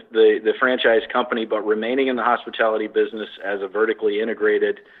selling the franchise company, but remaining in the hospitality business as a vertically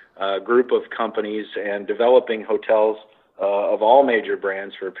integrated group of companies and developing hotels of all major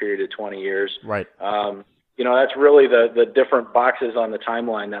brands for a period of 20 years. Right. That's really the different boxes on the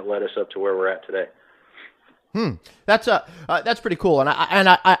timeline that led us up to where we're at today. That's pretty cool, and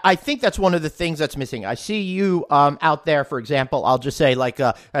I think that's one of the things that's missing. I see you out there, for example. I'll just say like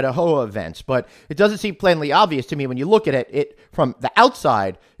at a HOA events, but it doesn't seem plainly obvious to me when you look at it. It from the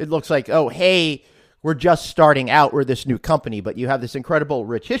outside, it looks like, oh, hey, we're just starting out. We're this new company, but you have this incredible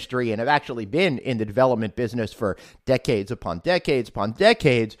rich history and have actually been in the development business for decades upon decades upon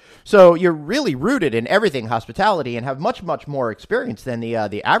decades. So you're really rooted in everything hospitality and have much, much more experience than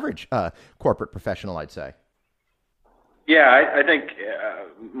the average corporate professional, I'd say. Yeah, I think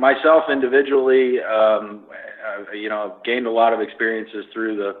myself individually, gained a lot of experiences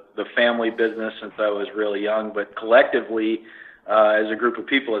through the family business since I was really young, but collectively, as a group of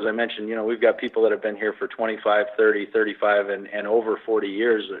people, as I mentioned, we've got people that have been here for 25, 30, 35, and over 40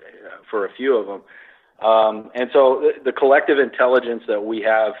 years for a few of them. And so the collective intelligence that we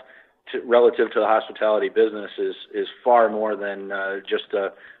have relative to the hospitality business is far more than just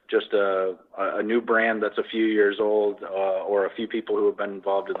a new brand that's a few years old or a few people who have been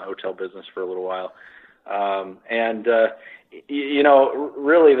involved in the hotel business for a little while.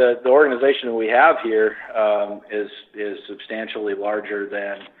 Really the organization that we have here is substantially larger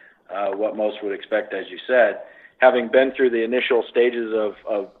than what most would expect, as you said. Having been through the initial stages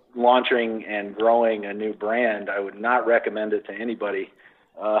of launching and growing a new brand, I would not recommend it to anybody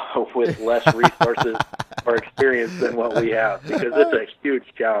with less resources or experience than what we have, because it's a huge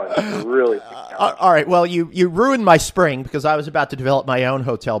challenge. It's a really big challenge. All right. Well, you ruined my spring because I was about to develop my own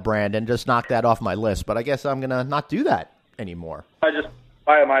hotel brand and just knock that off my list. But I guess I'm going to not do that anymore. I just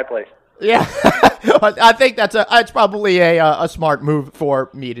buy at my place. Yeah, I think it's probably a smart move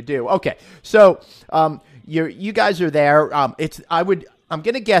for me to do. Okay, so you guys are there. I'm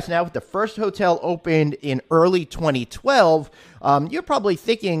going to guess now with the first hotel opened in early 2012, you're probably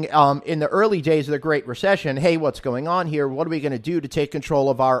thinking in the early days of the Great Recession, hey, what's going on here? What are we going to do to take control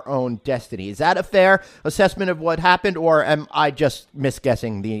of our own destiny? Is that a fair assessment of what happened, or am I just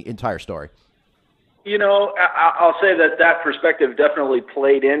misguessing the entire story? I'll say that perspective definitely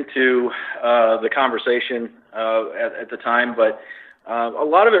played into the conversation at the time, but a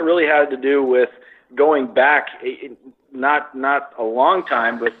lot of it really had to do with going back not a long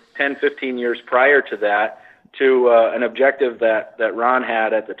time, but 10, 15 years prior to that, to an objective that Ron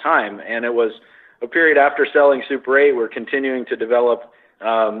had at the time. And it was a period after selling Super 8, we're continuing to develop.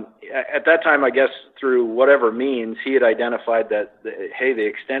 At that time, I guess, through whatever means, he had identified that, hey, the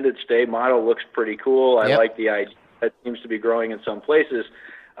extended stay model looks pretty cool. I like the idea. That seems to be growing in some places.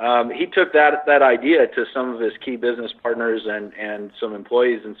 He took that idea to some of his key business partners and some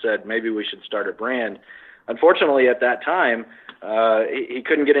employees and said, maybe we should start a brand. Unfortunately, at that time, he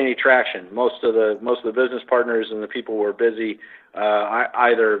couldn't get any traction. Most of the business partners and the people were busy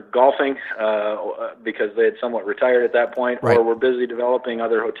either golfing because they had somewhat retired at that point, right, or were busy developing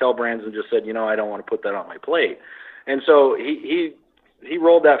other hotel brands and just said, I don't want to put that on my plate. And so he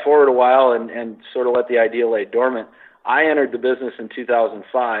rolled that forward a while and sort of let the idea lay dormant. I entered the business in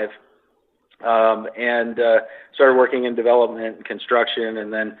 2005 and started working in development and construction,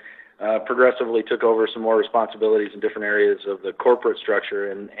 and then progressively took over some more responsibilities in different areas of the corporate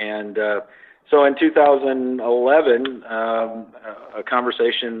structure. And so in 2011, a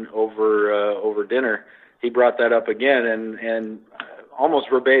conversation over dinner, he brought that up again, and almost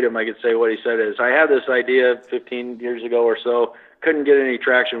verbatim, I could say what he said is, I had this idea 15 years ago or so, couldn't get any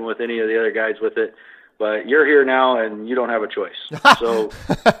traction with any of the other guys with it, but you're here now and you don't have a choice. So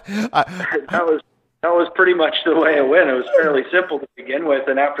that was pretty much the way it went. It was fairly simple to begin with,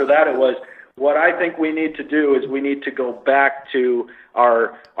 and after that it was, what I think we need to do is we need to go back to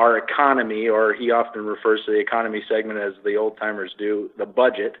our economy, or he often refers to the economy segment as the old timers do, the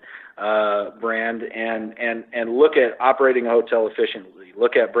budget brand, and look at operating a hotel efficiently,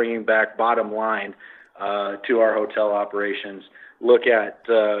 look at bringing back bottom line to our hotel operations, look at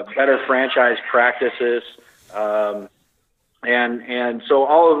better franchise practices, and so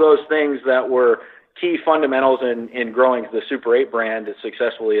all of those things that were key fundamentals in growing the Super 8 brand as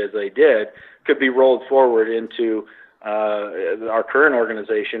successfully as they did could be rolled forward into our current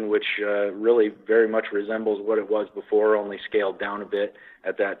organization, which really very much resembles what it was before, only scaled down a bit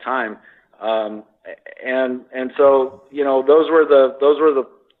at that time. And so, you know, those were the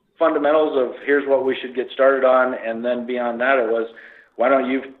fundamentals of here's what we should get started on, and then beyond that it was, why don't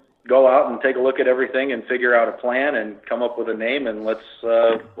you go out and take a look at everything and figure out a plan and come up with a name, and let's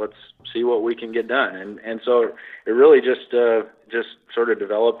see what we can get done. And so it really just sort of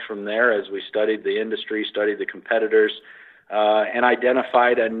developed from there as we studied the industry, studied the competitors, and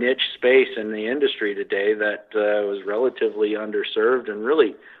identified a niche space in the industry today that was relatively underserved and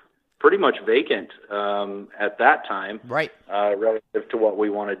really pretty much vacant at that time, right? Relative to what we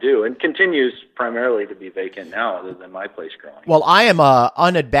want to do, and continues primarily to be vacant now, other than my place growing. Well, I am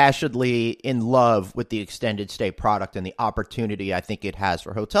unabashedly in love with the extended stay product and the opportunity I think it has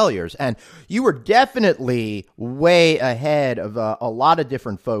for hoteliers. And you were definitely way ahead of a lot of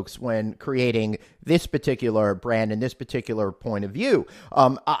different folks when creating this particular brand and this particular point of view.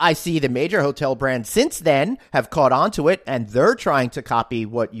 I see the major hotel brands since then have caught on to it, and they're trying to copy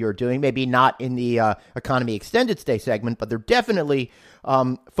what you're doing. Maybe not in the economy extended stay segment, but they're definitely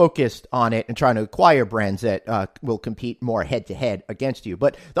focused on it and trying to acquire brands that will compete more head to head against you.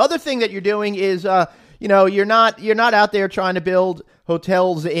 But the other thing that you're doing is, you're not out there trying to build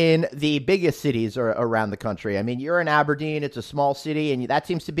hotels in the biggest cities around the country. I mean, you're in Aberdeen; it's a small city, and that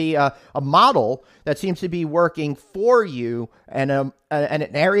seems to be a model that seems to be working for you, and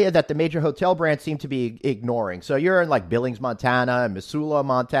an area that the major hotel brands seem to be ignoring. So you're in like Billings, Montana, and Missoula,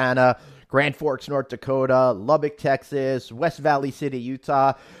 Montana, Grand Forks, North Dakota, Lubbock, Texas, West Valley City,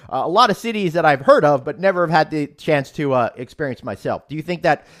 Utah. A lot of cities that I've heard of, but never have had the chance to experience myself. Do you think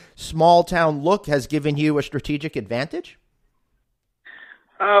that small town look has given you a strategic advantage?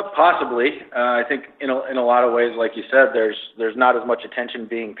 Possibly. I think in a lot of ways, like you said, there's not as much attention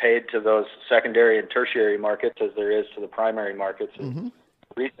being paid to those secondary and tertiary markets as there is to the primary markets in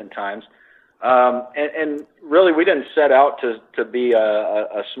recent times. And really, we didn't set out to be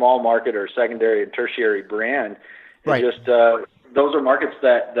a small market or secondary and tertiary brand. Right. Just those are markets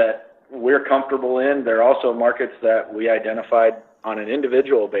that we're comfortable in. They're also markets that we identified on an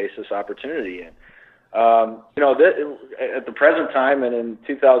individual basis opportunity in. At the present time and in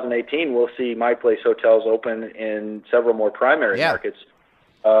 2018, we'll see My Place hotels open in several more primary markets,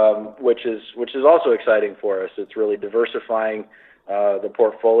 which is also exciting for us. It's really diversifying the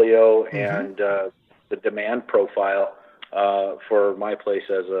portfolio and the demand profile for My Place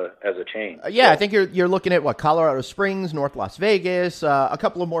as a chain. I think you're looking at Colorado Springs, North Las Vegas, a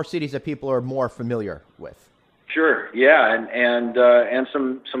couple of more cities that people are more familiar with. Sure, yeah, and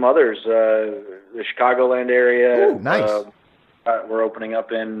some others. The Chicagoland area. Ooh, nice. We're opening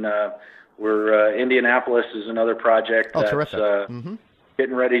up in. Indianapolis is another project that's terrific.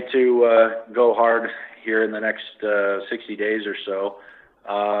 Getting ready to go hard here in the next 60 days or so.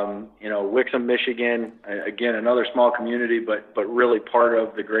 Wixom, Michigan, again, another small community, but really part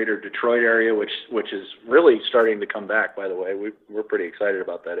of the greater Detroit area, which is really starting to come back, by the way. We're pretty excited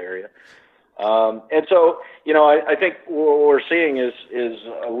about that area. And so, I think what we're seeing is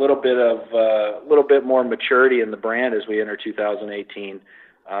a little bit more maturity in the brand as we enter 2018,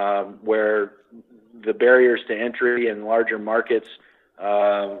 where the barriers to entry in larger markets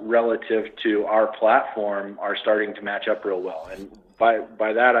relative to our platform are starting to match up real well. And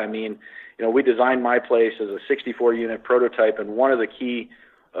by that I mean, we designed My Place as a 64-unit prototype, and one of the key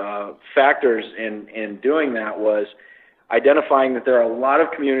factors in doing that was identifying that there are a lot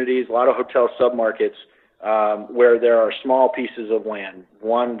of communities, a lot of hotel submarkets where there are small pieces of land,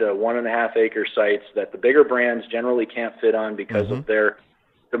 1 to 1.5 acre sites that the bigger brands generally can't fit on because of their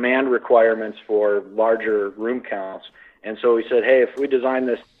demand requirements for larger room counts. And so we said, hey, if we design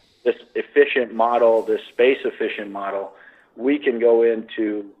this this efficient model, this space efficient model, we can go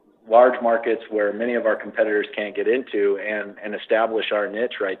into large markets where many of our competitors can't get into and establish our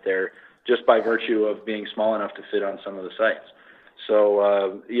niche right there just by virtue of being small enough to fit on some of the sites.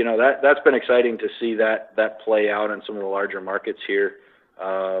 So, that's been exciting to see that play out in some of the larger markets here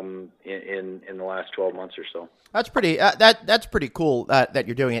in the last 12 months or so. That's pretty. That's pretty cool that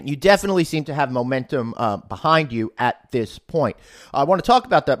you're doing it. And you definitely seem to have momentum behind you at this point. I want to talk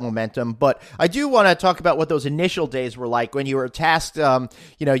about that momentum, but I do want to talk about what those initial days were like when you were tasked.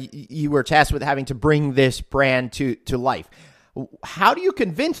 You were tasked with having to bring this brand to life. How do you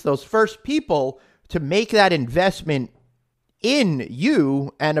convince those first people to make that investment in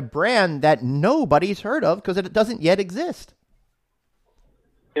you and a brand that nobody's heard of because it doesn't yet exist?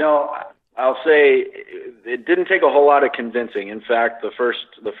 I'll say it didn't take a whole lot of convincing. In fact, the first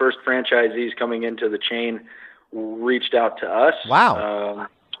franchisees coming into the chain reached out to us. Wow.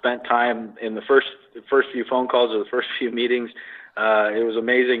 Spent time in the first few phone calls or the first few meetings. It was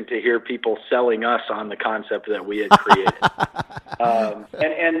amazing to hear people selling us on the concept that we had created.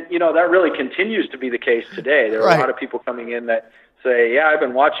 And that really continues to be the case today. There are a lot of people coming in that say, yeah, I've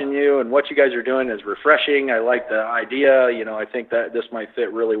been watching you and what you guys are doing is refreshing. I like the idea. I think that this might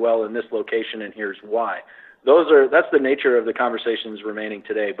fit really well in this location and here's why. That's the nature of the conversations remaining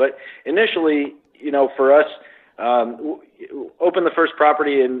today. But initially, for us, opened the first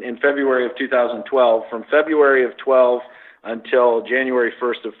property in February of 2012. From February of 12 until January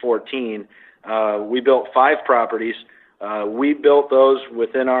 1st of 14, we built 5 properties. We built those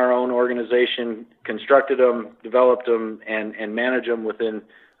within our own organization, constructed them, developed them, and managed them within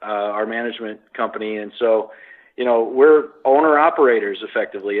our management company. And so, we're owner-operators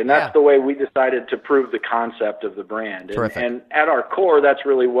effectively, and that's the way we decided to prove the concept of the brand. And at our core, that's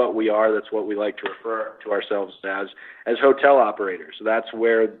really what we are. That's what we like to refer to ourselves as hotel operators. That's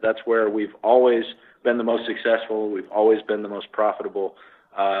where we've always been the most successful. We've always been the most profitable,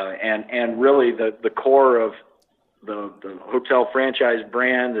 and really the core of the hotel franchise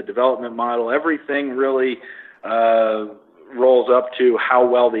brand, the development model, everything really rolls up to how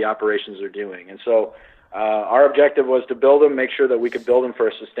well the operations are doing. And so our objective was to build them, make sure that we could build them for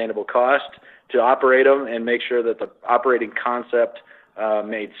a sustainable cost, to operate them and make sure that the operating concept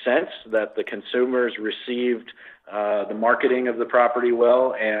made sense, that the consumers received the marketing of the property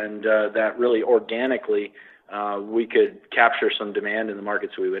well, and that really organically we could capture some demand in the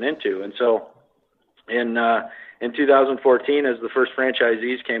markets we went into. And so in 2014, as the first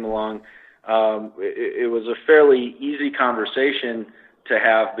franchisees came along, it was a fairly easy conversation to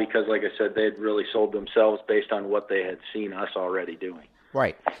have because, like I said, they had really sold themselves based on what they had seen us already doing.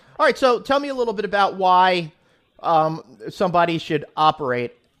 Right. All right. So tell me a little bit about why somebody should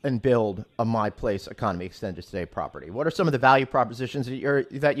operate and build a My Place economy extended stay property. What are some of the value propositions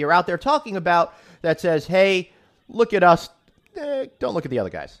that you're out there talking about that says, hey, look at us, don't look at the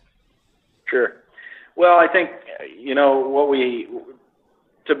other guys? Sure. Well, I think,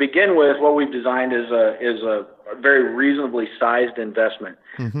 to begin with, what we've designed is a very reasonably sized investment.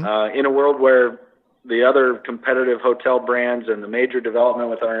 Mm-hmm. In a world where the other competitive hotel brands and the major development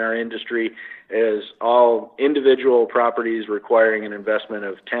within our industry is all individual properties requiring an investment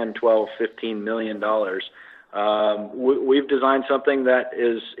of $10, $12, $15 million. We've designed something that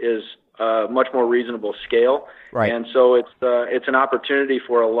is much more reasonable scale. Right. And so it's an opportunity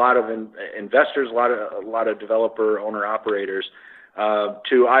for a lot of investors, a lot of developer owner operators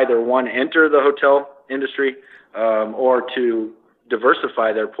to either enter the hotel industry or to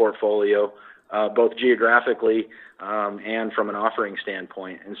diversify their portfolio both geographically and from an offering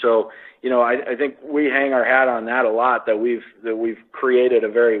standpoint. And so, I think we hang our hat on that a lot, that we've created a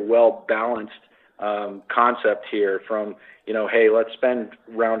very well balanced concept here from, hey, let's spend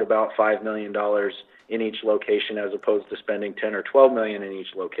round about $5 million in each location as opposed to spending 10 or 12 million in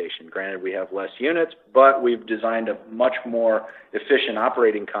each location. Granted, we have less units, but we've designed a much more efficient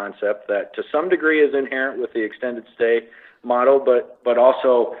operating concept that to some degree is inherent with the extended stay model, but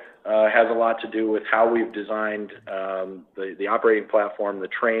also has a lot to do with how we've designed the operating platform, the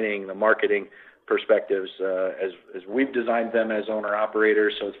training, the marketing perspectives as we've designed them as owner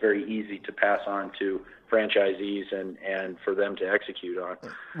operators. So it's very easy to pass on to franchisees and for them to execute on.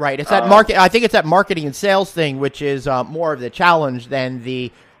 Right. It's that market. I think it's that marketing and sales thing, which is more of the challenge than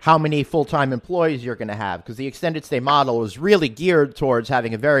the how many full-time employees you're going to have, because the extended stay model is really geared towards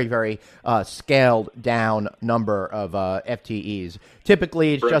having a very, very scaled down number of FTEs.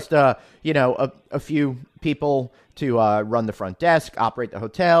 Typically, it's just a few people to run the front desk, operate the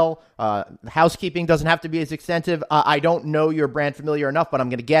hotel. Housekeeping doesn't have to be as extensive. I don't know your brand familiar enough, but I'm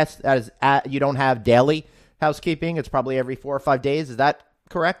going to guess that you don't have daily housekeeping. It's probably every 4 or 5 days. Is that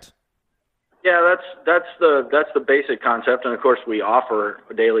correct? Yeah, that's the basic concept, and of course we offer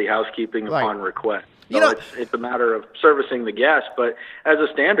daily housekeeping upon request. So it's a matter of servicing the guest, but as a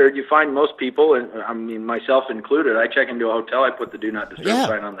standard, you find most people, and I mean myself included, I check into a hotel, I put the do not disturb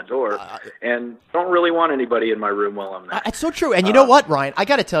sign on the door, and don't really want anybody in my room while I'm there. It's so true. And you know what, Ryan? I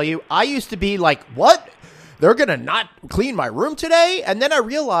got to tell you, I used to be like, what? They're going to not clean my room today? And then I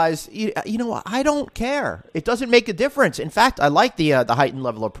realized, you know what? I don't care. It doesn't make a difference. In fact, I like the heightened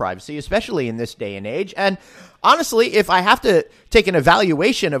level of privacy, especially in this day and age. And honestly, if I have to take an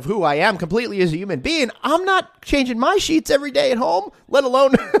evaluation of who I am completely as a human being, I'm not changing my sheets every day at home, let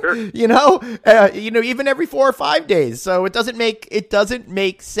alone, even every 4 or 5 days. So it doesn't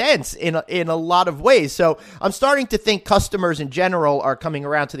make sense in a lot of ways. So I'm starting to think customers in general are coming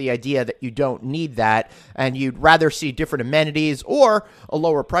around to the idea that you don't need that, and you'd rather see different amenities or a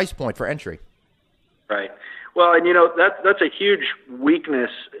lower price point for entry. Right. Well, and that's a huge weakness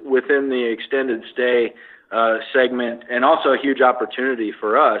within the extended stay segment, and also a huge opportunity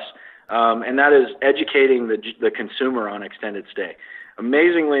for us, and that is educating the consumer on extended stay.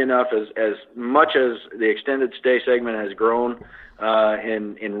 Amazingly enough, as much as the extended stay segment has grown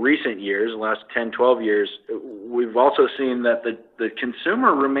in recent years, the last 10, 12 years, we've also seen that the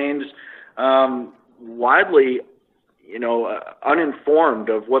consumer remains widely uninformed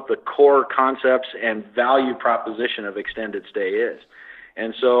of what the core concepts and value proposition of extended stay is.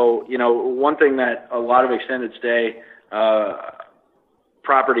 And so, one thing that a lot of extended stay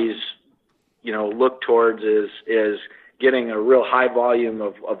properties, look towards is getting a real high volume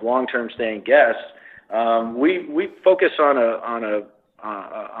of long-term staying guests. We focus on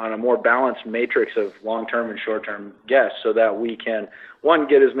a more balanced matrix of long-term and short-term guests, so that we can, one,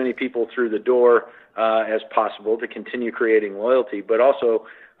 get as many people through the door as possible to continue creating loyalty, but also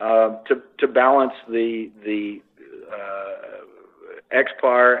to balance the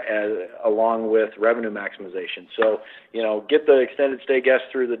XPAR along with revenue maximization. So, get the extended stay guests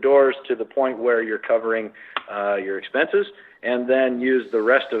through the doors to the point where you're covering your expenses, and then use the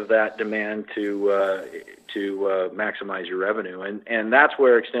rest of that demand to maximize your revenue. And that's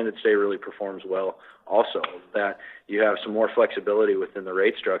where extended stay really performs well also, that you have some more flexibility within the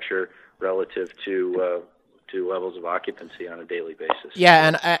rate structure relative to levels of occupancy on a daily basis.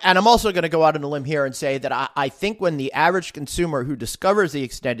 Yeah, and I'm also going to go out on a limb here and say that I think when the average consumer who discovers the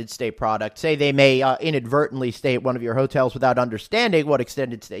extended stay product, say they may inadvertently stay at one of your hotels without understanding what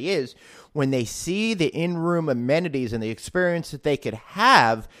extended stay is, when they see the in-room amenities and the experience that they could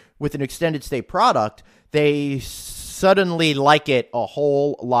have with an extended stay product, they suddenly like it a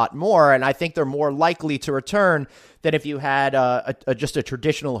whole lot more, and I think they're more likely to return than if you had just a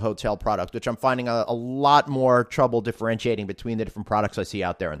traditional hotel product, which I'm finding a lot more trouble differentiating between the different products I see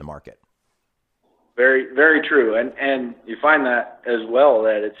out there in the market. Very, very true. And you find that as well,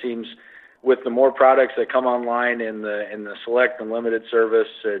 that it seems with the more products that come online in the select and limited service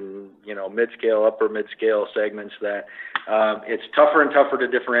and, mid-scale, upper mid-scale segments, that it's tougher and tougher to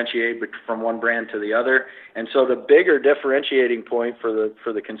differentiate from one brand to the other. And so the bigger differentiating point for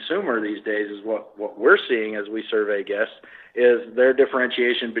the consumer these days is what we're seeing as we survey guests is their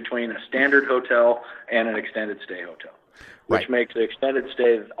differentiation between a standard hotel and an extended stay hotel, which makes the extended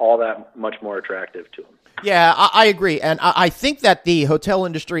stay all that much more attractive to them. Yeah, I agree. And I think that the hotel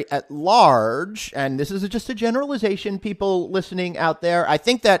industry at large, and this is just a generalization, people listening out there, I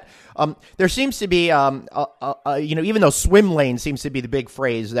think that there seems to be, even though swim lane seems to be the big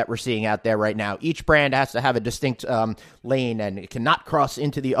phrase that we're seeing out there right now, each brand has to have a distinct lane and it cannot cross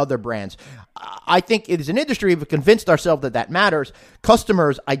into the other brands. I think it is an industry, we've convinced ourselves that matters.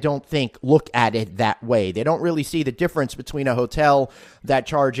 Customers, I don't think, look at it that way. They don't really see the difference between a hotel that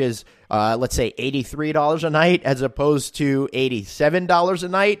charges let's say $83 a night as opposed to $87 a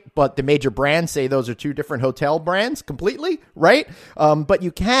night, but the major brands say those are two different hotel brands completely, right? But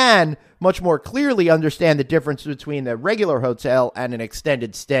you can much more clearly understand the difference between the regular hotel and an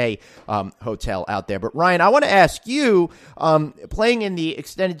extended stay hotel out there. But Ryan, I want to ask you, playing in the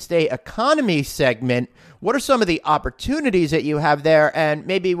extended stay economy segment, what are some of the opportunities that you have there, and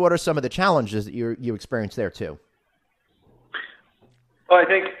maybe what are some of the challenges that you experience there too? Well, I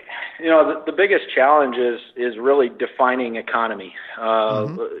think the biggest challenge is really defining economy.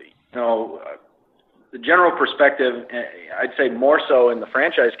 The general perspective, I'd say more so in the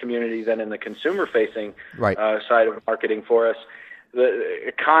franchise community than in the consumer-facing side of marketing for us. The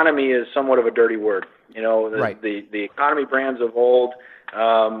economy is somewhat of a dirty word. The economy brands of old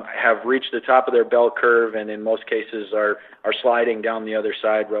have reached the top of their bell curve, and in most cases are sliding down the other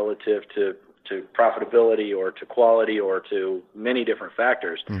side relative to profitability or to quality or to many different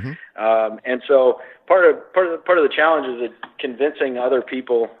factors. And so part of the challenge is convincing other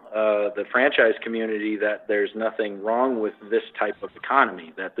people, the franchise community, that there's nothing wrong with this type of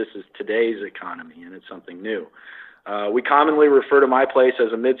economy, that this is today's economy and it's something new. We commonly refer to my place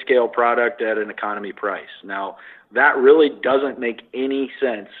as a mid-scale product at an economy price. Now, that really doesn't make any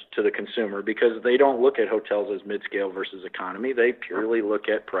sense to the consumer because they don't look at hotels as mid-scale versus economy. They purely look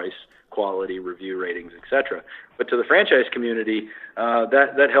at price, quality, review ratings, etc. But to the franchise community,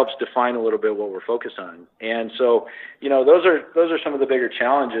 that helps define a little bit what we're focused on. And so, those are some of the bigger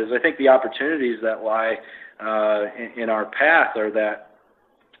challenges. I think the opportunities that lie in our path are that,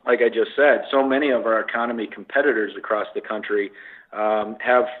 like I just said, so many of our economy competitors across the country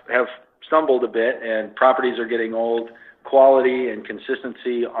have stumbled a bit, and properties are getting old. Quality and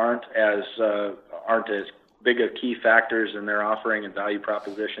consistency aren't as big of key factors in their offering and value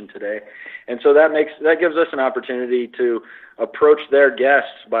proposition today. And so that gives us an opportunity to approach their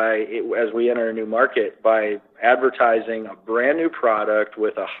guests as we enter a new market, by advertising a brand new product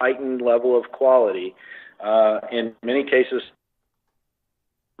with a heightened level of quality. In many cases,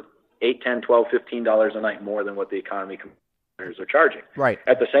 $8, $10, $12, $15 a night more than what the economy competitors are charging. Right.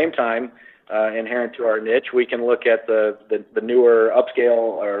 At the same time, inherent to our niche, we can look at the newer upscale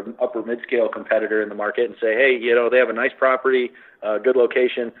or upper mid-scale competitor in the market and say, hey, they have a nice property, good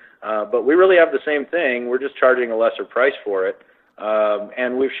location, but we really have the same thing. We're just charging a lesser price for it.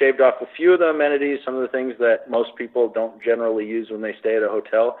 And we've shaved off a few of the amenities, some of the things that most people don't generally use when they stay at a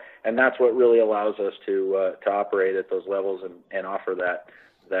hotel, and that's what really allows us to operate at those levels and offer that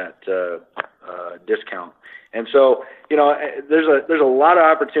discount. And so, there's a lot of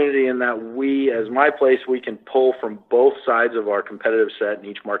opportunity in that we, as my place, we can pull from both sides of our competitive set in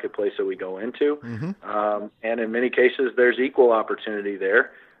each marketplace that we go into. And in many cases, there's equal opportunity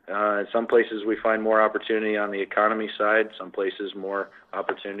there. In some places, we find more opportunity on the economy side. Some places, more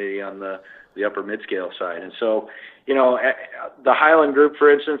opportunity on the upper mid-scale side. And so, the Highland Group,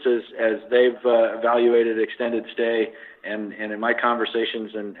 for instance, as they've evaluated extended stay, and in my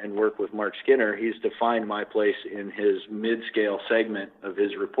conversations and work with Mark Skinner, he's defined my place in his mid-scale segment of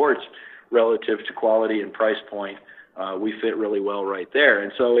his reports relative to quality and price point. We fit really well right there.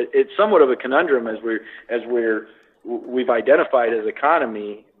 And so it's somewhat of a conundrum as we've identified as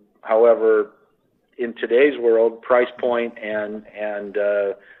economy. However, in today's world, price point and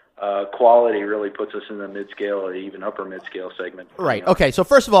quality really puts us in the mid-scale or even upper mid-scale segment. Right. Okay. So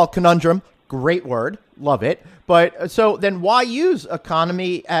first of all, conundrum, great word, love it. But so then why use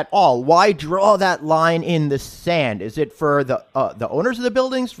economy at all? Why draw that line in the sand? Is it for the owners of the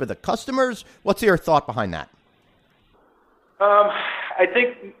buildings, for the customers? What's your thought behind that? I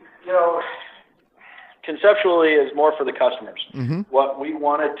think, conceptually is more for the customers. What we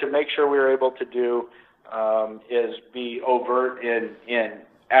wanted to make sure we were able to do is be overt in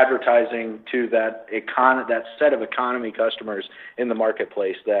advertising to that set of economy customers in the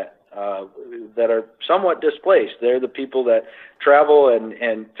marketplace that are somewhat displaced. They're the people that travel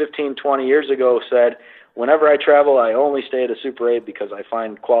and 15, 20 years ago said, whenever I travel, I only stay at a Super 8 because I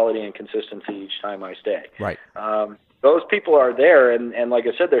find quality and consistency each time I stay. Right. Those people are there, and like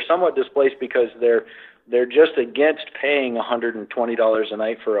I said, they're somewhat displaced because they're just against paying $120 a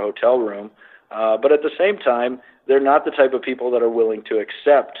night for a hotel room. But at the same time, they're not the type of people that are willing to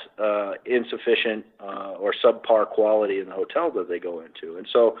accept insufficient or subpar quality in the hotel that they go into. And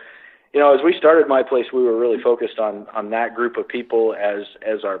so, as we started my place, we were really focused on that group of people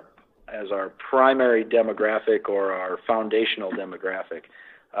as our primary demographic or our foundational demographic.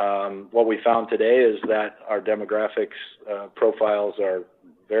 What we found today is that our demographics profiles are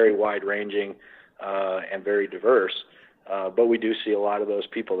very wide-ranging and very diverse. But we do see a lot of those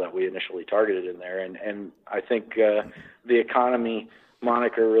people that we initially targeted in there. And I think the economy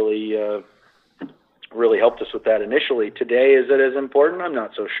moniker really helped us with that initially. Today, is it as important? I'm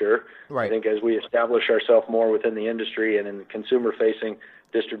not so sure. Right. I think as we establish ourselves more within the industry and in the consumer-facing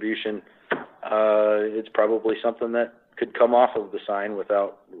distribution, it's probably something that could come off of the sign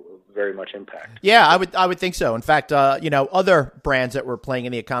without very much impact. Yeah, I would think so. In fact, other brands that were playing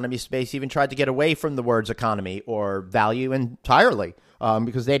in the economy space even tried to get away from the words economy or value entirely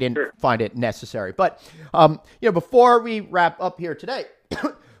because they didn't find it necessary. But, before we wrap up here today,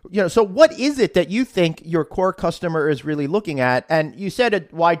 so what is it that you think your core customer is really looking at? And you said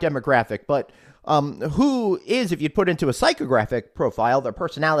a wide demographic, but who is, if you put into a psychographic profile, their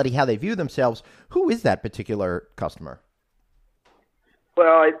personality, how they view themselves, who is that particular customer?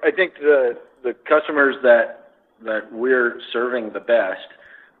 Well, I think the customers that we're serving the best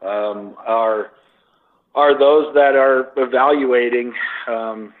are are those that are evaluating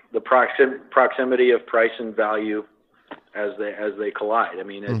the proximity of price and value as they collide. I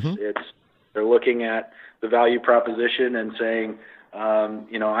mean, they're looking at the value proposition and saying,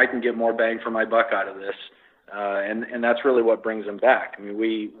 I can get more bang for my buck out of this, and that's really what brings them back. I mean,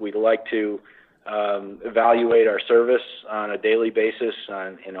 we like to evaluate our service on a daily basis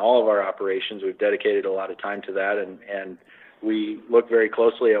in all of our operations. We've dedicated a lot of time to that, and we look very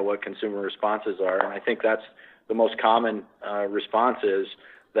closely at what consumer responses are. And I think that's the most common response is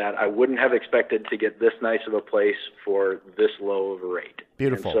that I wouldn't have expected to get this nice of a place for this low of a rate.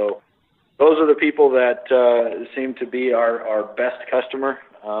 Beautiful. And so those are the people that seem to be our best customer.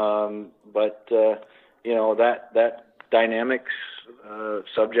 But that dynamics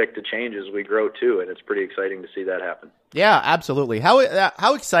subject to change as we grow too, and it's pretty exciting to see that happen. Yeah, absolutely. How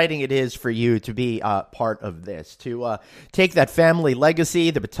exciting it is for you to be part of this, to take that family legacy.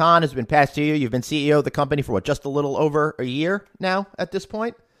 The baton has been passed to you. You've been CEO of the company for just a little over a year now at this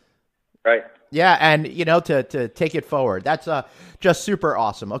point? Right. Yeah, and, to take it forward. That's just super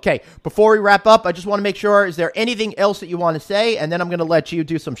awesome. Okay, before we wrap up, I just want to make sure, is there anything else that you want to say? And then I'm going to let you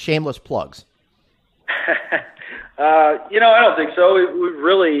do some shameless plugs. I don't think so. We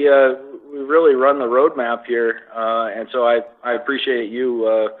really run the roadmap here, and so I appreciate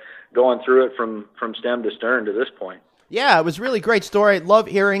you going through it from stem to stern to this point. Yeah, it was a really great story. Love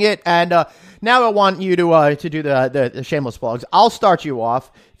hearing it. And now I want you to do the shameless plugs. I'll start you off.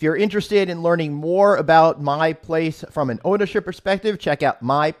 If you're interested in learning more about My Place from an ownership perspective, check out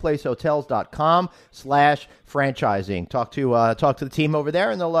myplacehotels.com/franchising. Talk to the team over there,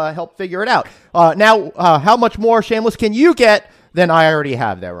 and they'll help figure it out. Now, how much more shameless can you get than I already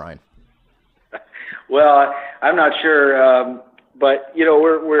have there, Ryan? Well, I'm not sure, but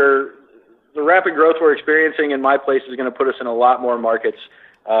we're the rapid growth we're experiencing in My Place is going to put us in a lot more markets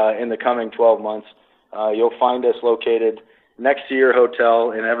in the coming 12 months. You'll find us located next to your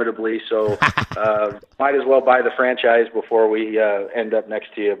hotel, inevitably, so might as well buy the franchise before we end up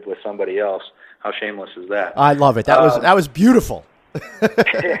next to you with somebody else. How shameless is that? I love it. That was beautiful.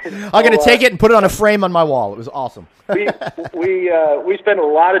 I'm going to take it and put it on a frame on my wall. It was awesome. we spend a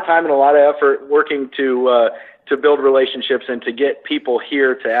lot of time and a lot of effort working to build relationships and to get people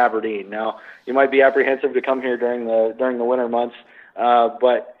here to Aberdeen. Now, you might be apprehensive to come here during the winter months,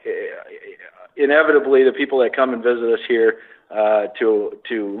 but inevitably the people that come and visit us here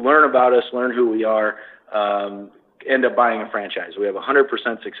to learn about us, learn who we are, end up buying a franchise. We have a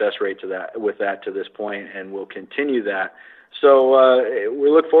 100% success rate to this point, and we'll continue that. So we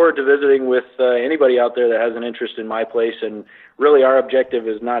look forward to visiting with anybody out there that has an interest in My Place, and really our objective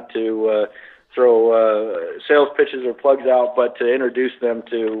is not to throw sales pitches or plugs out, but to introduce them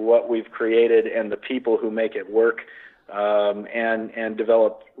to what we've created and the people who make it work, and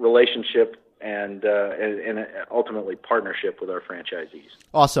develop relationship and ultimately partnership with our franchisees.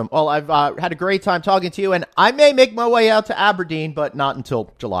 Awesome. Well, I've had a great time talking to you, and I may make my way out to Aberdeen, but not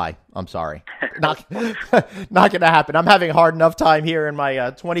until July. I'm sorry. Not going to happen. I'm having a hard enough time here in my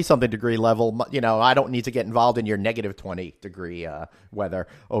 20-something degree level. I don't need to get involved in your negative 20 degree weather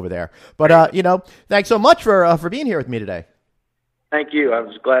over there. But, thanks so much for being here with me today. Thank you. I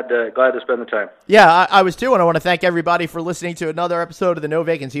was glad to spend the time. Yeah, I was too, and I want to thank everybody for listening to another episode of the No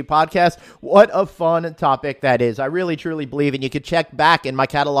Vacancy podcast. What a fun topic that is. I really, truly believe, and you can check back in my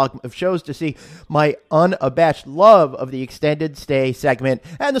catalog of shows to see my unabashed love of the extended stay segment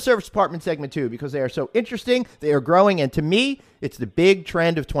and the service department segment too, because they are so interesting, they are growing, and to me, it's the big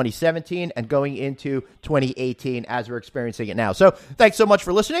trend of 2017 and going into 2018 as we're experiencing it now. So thanks so much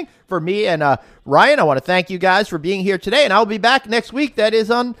for listening. For me and Ryan, I want to thank you guys for being here today, and I'll be back next week. That is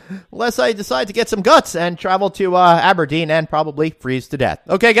unless I decide to get some guts and travel to Aberdeen and probably freeze to death.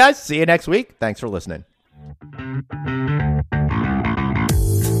 Okay, guys, see you next week. Thanks for listening.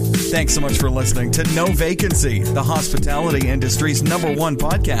 Thanks so much for listening to No Vacancy, the hospitality industry's #1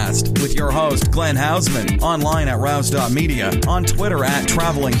 podcast, with your host, Glenn Hausman, online at rouse.media, on Twitter at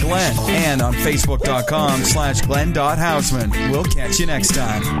Traveling Glenn, and on Facebook.com/Glenn.Hausman. We'll catch you next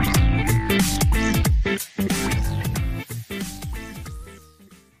time.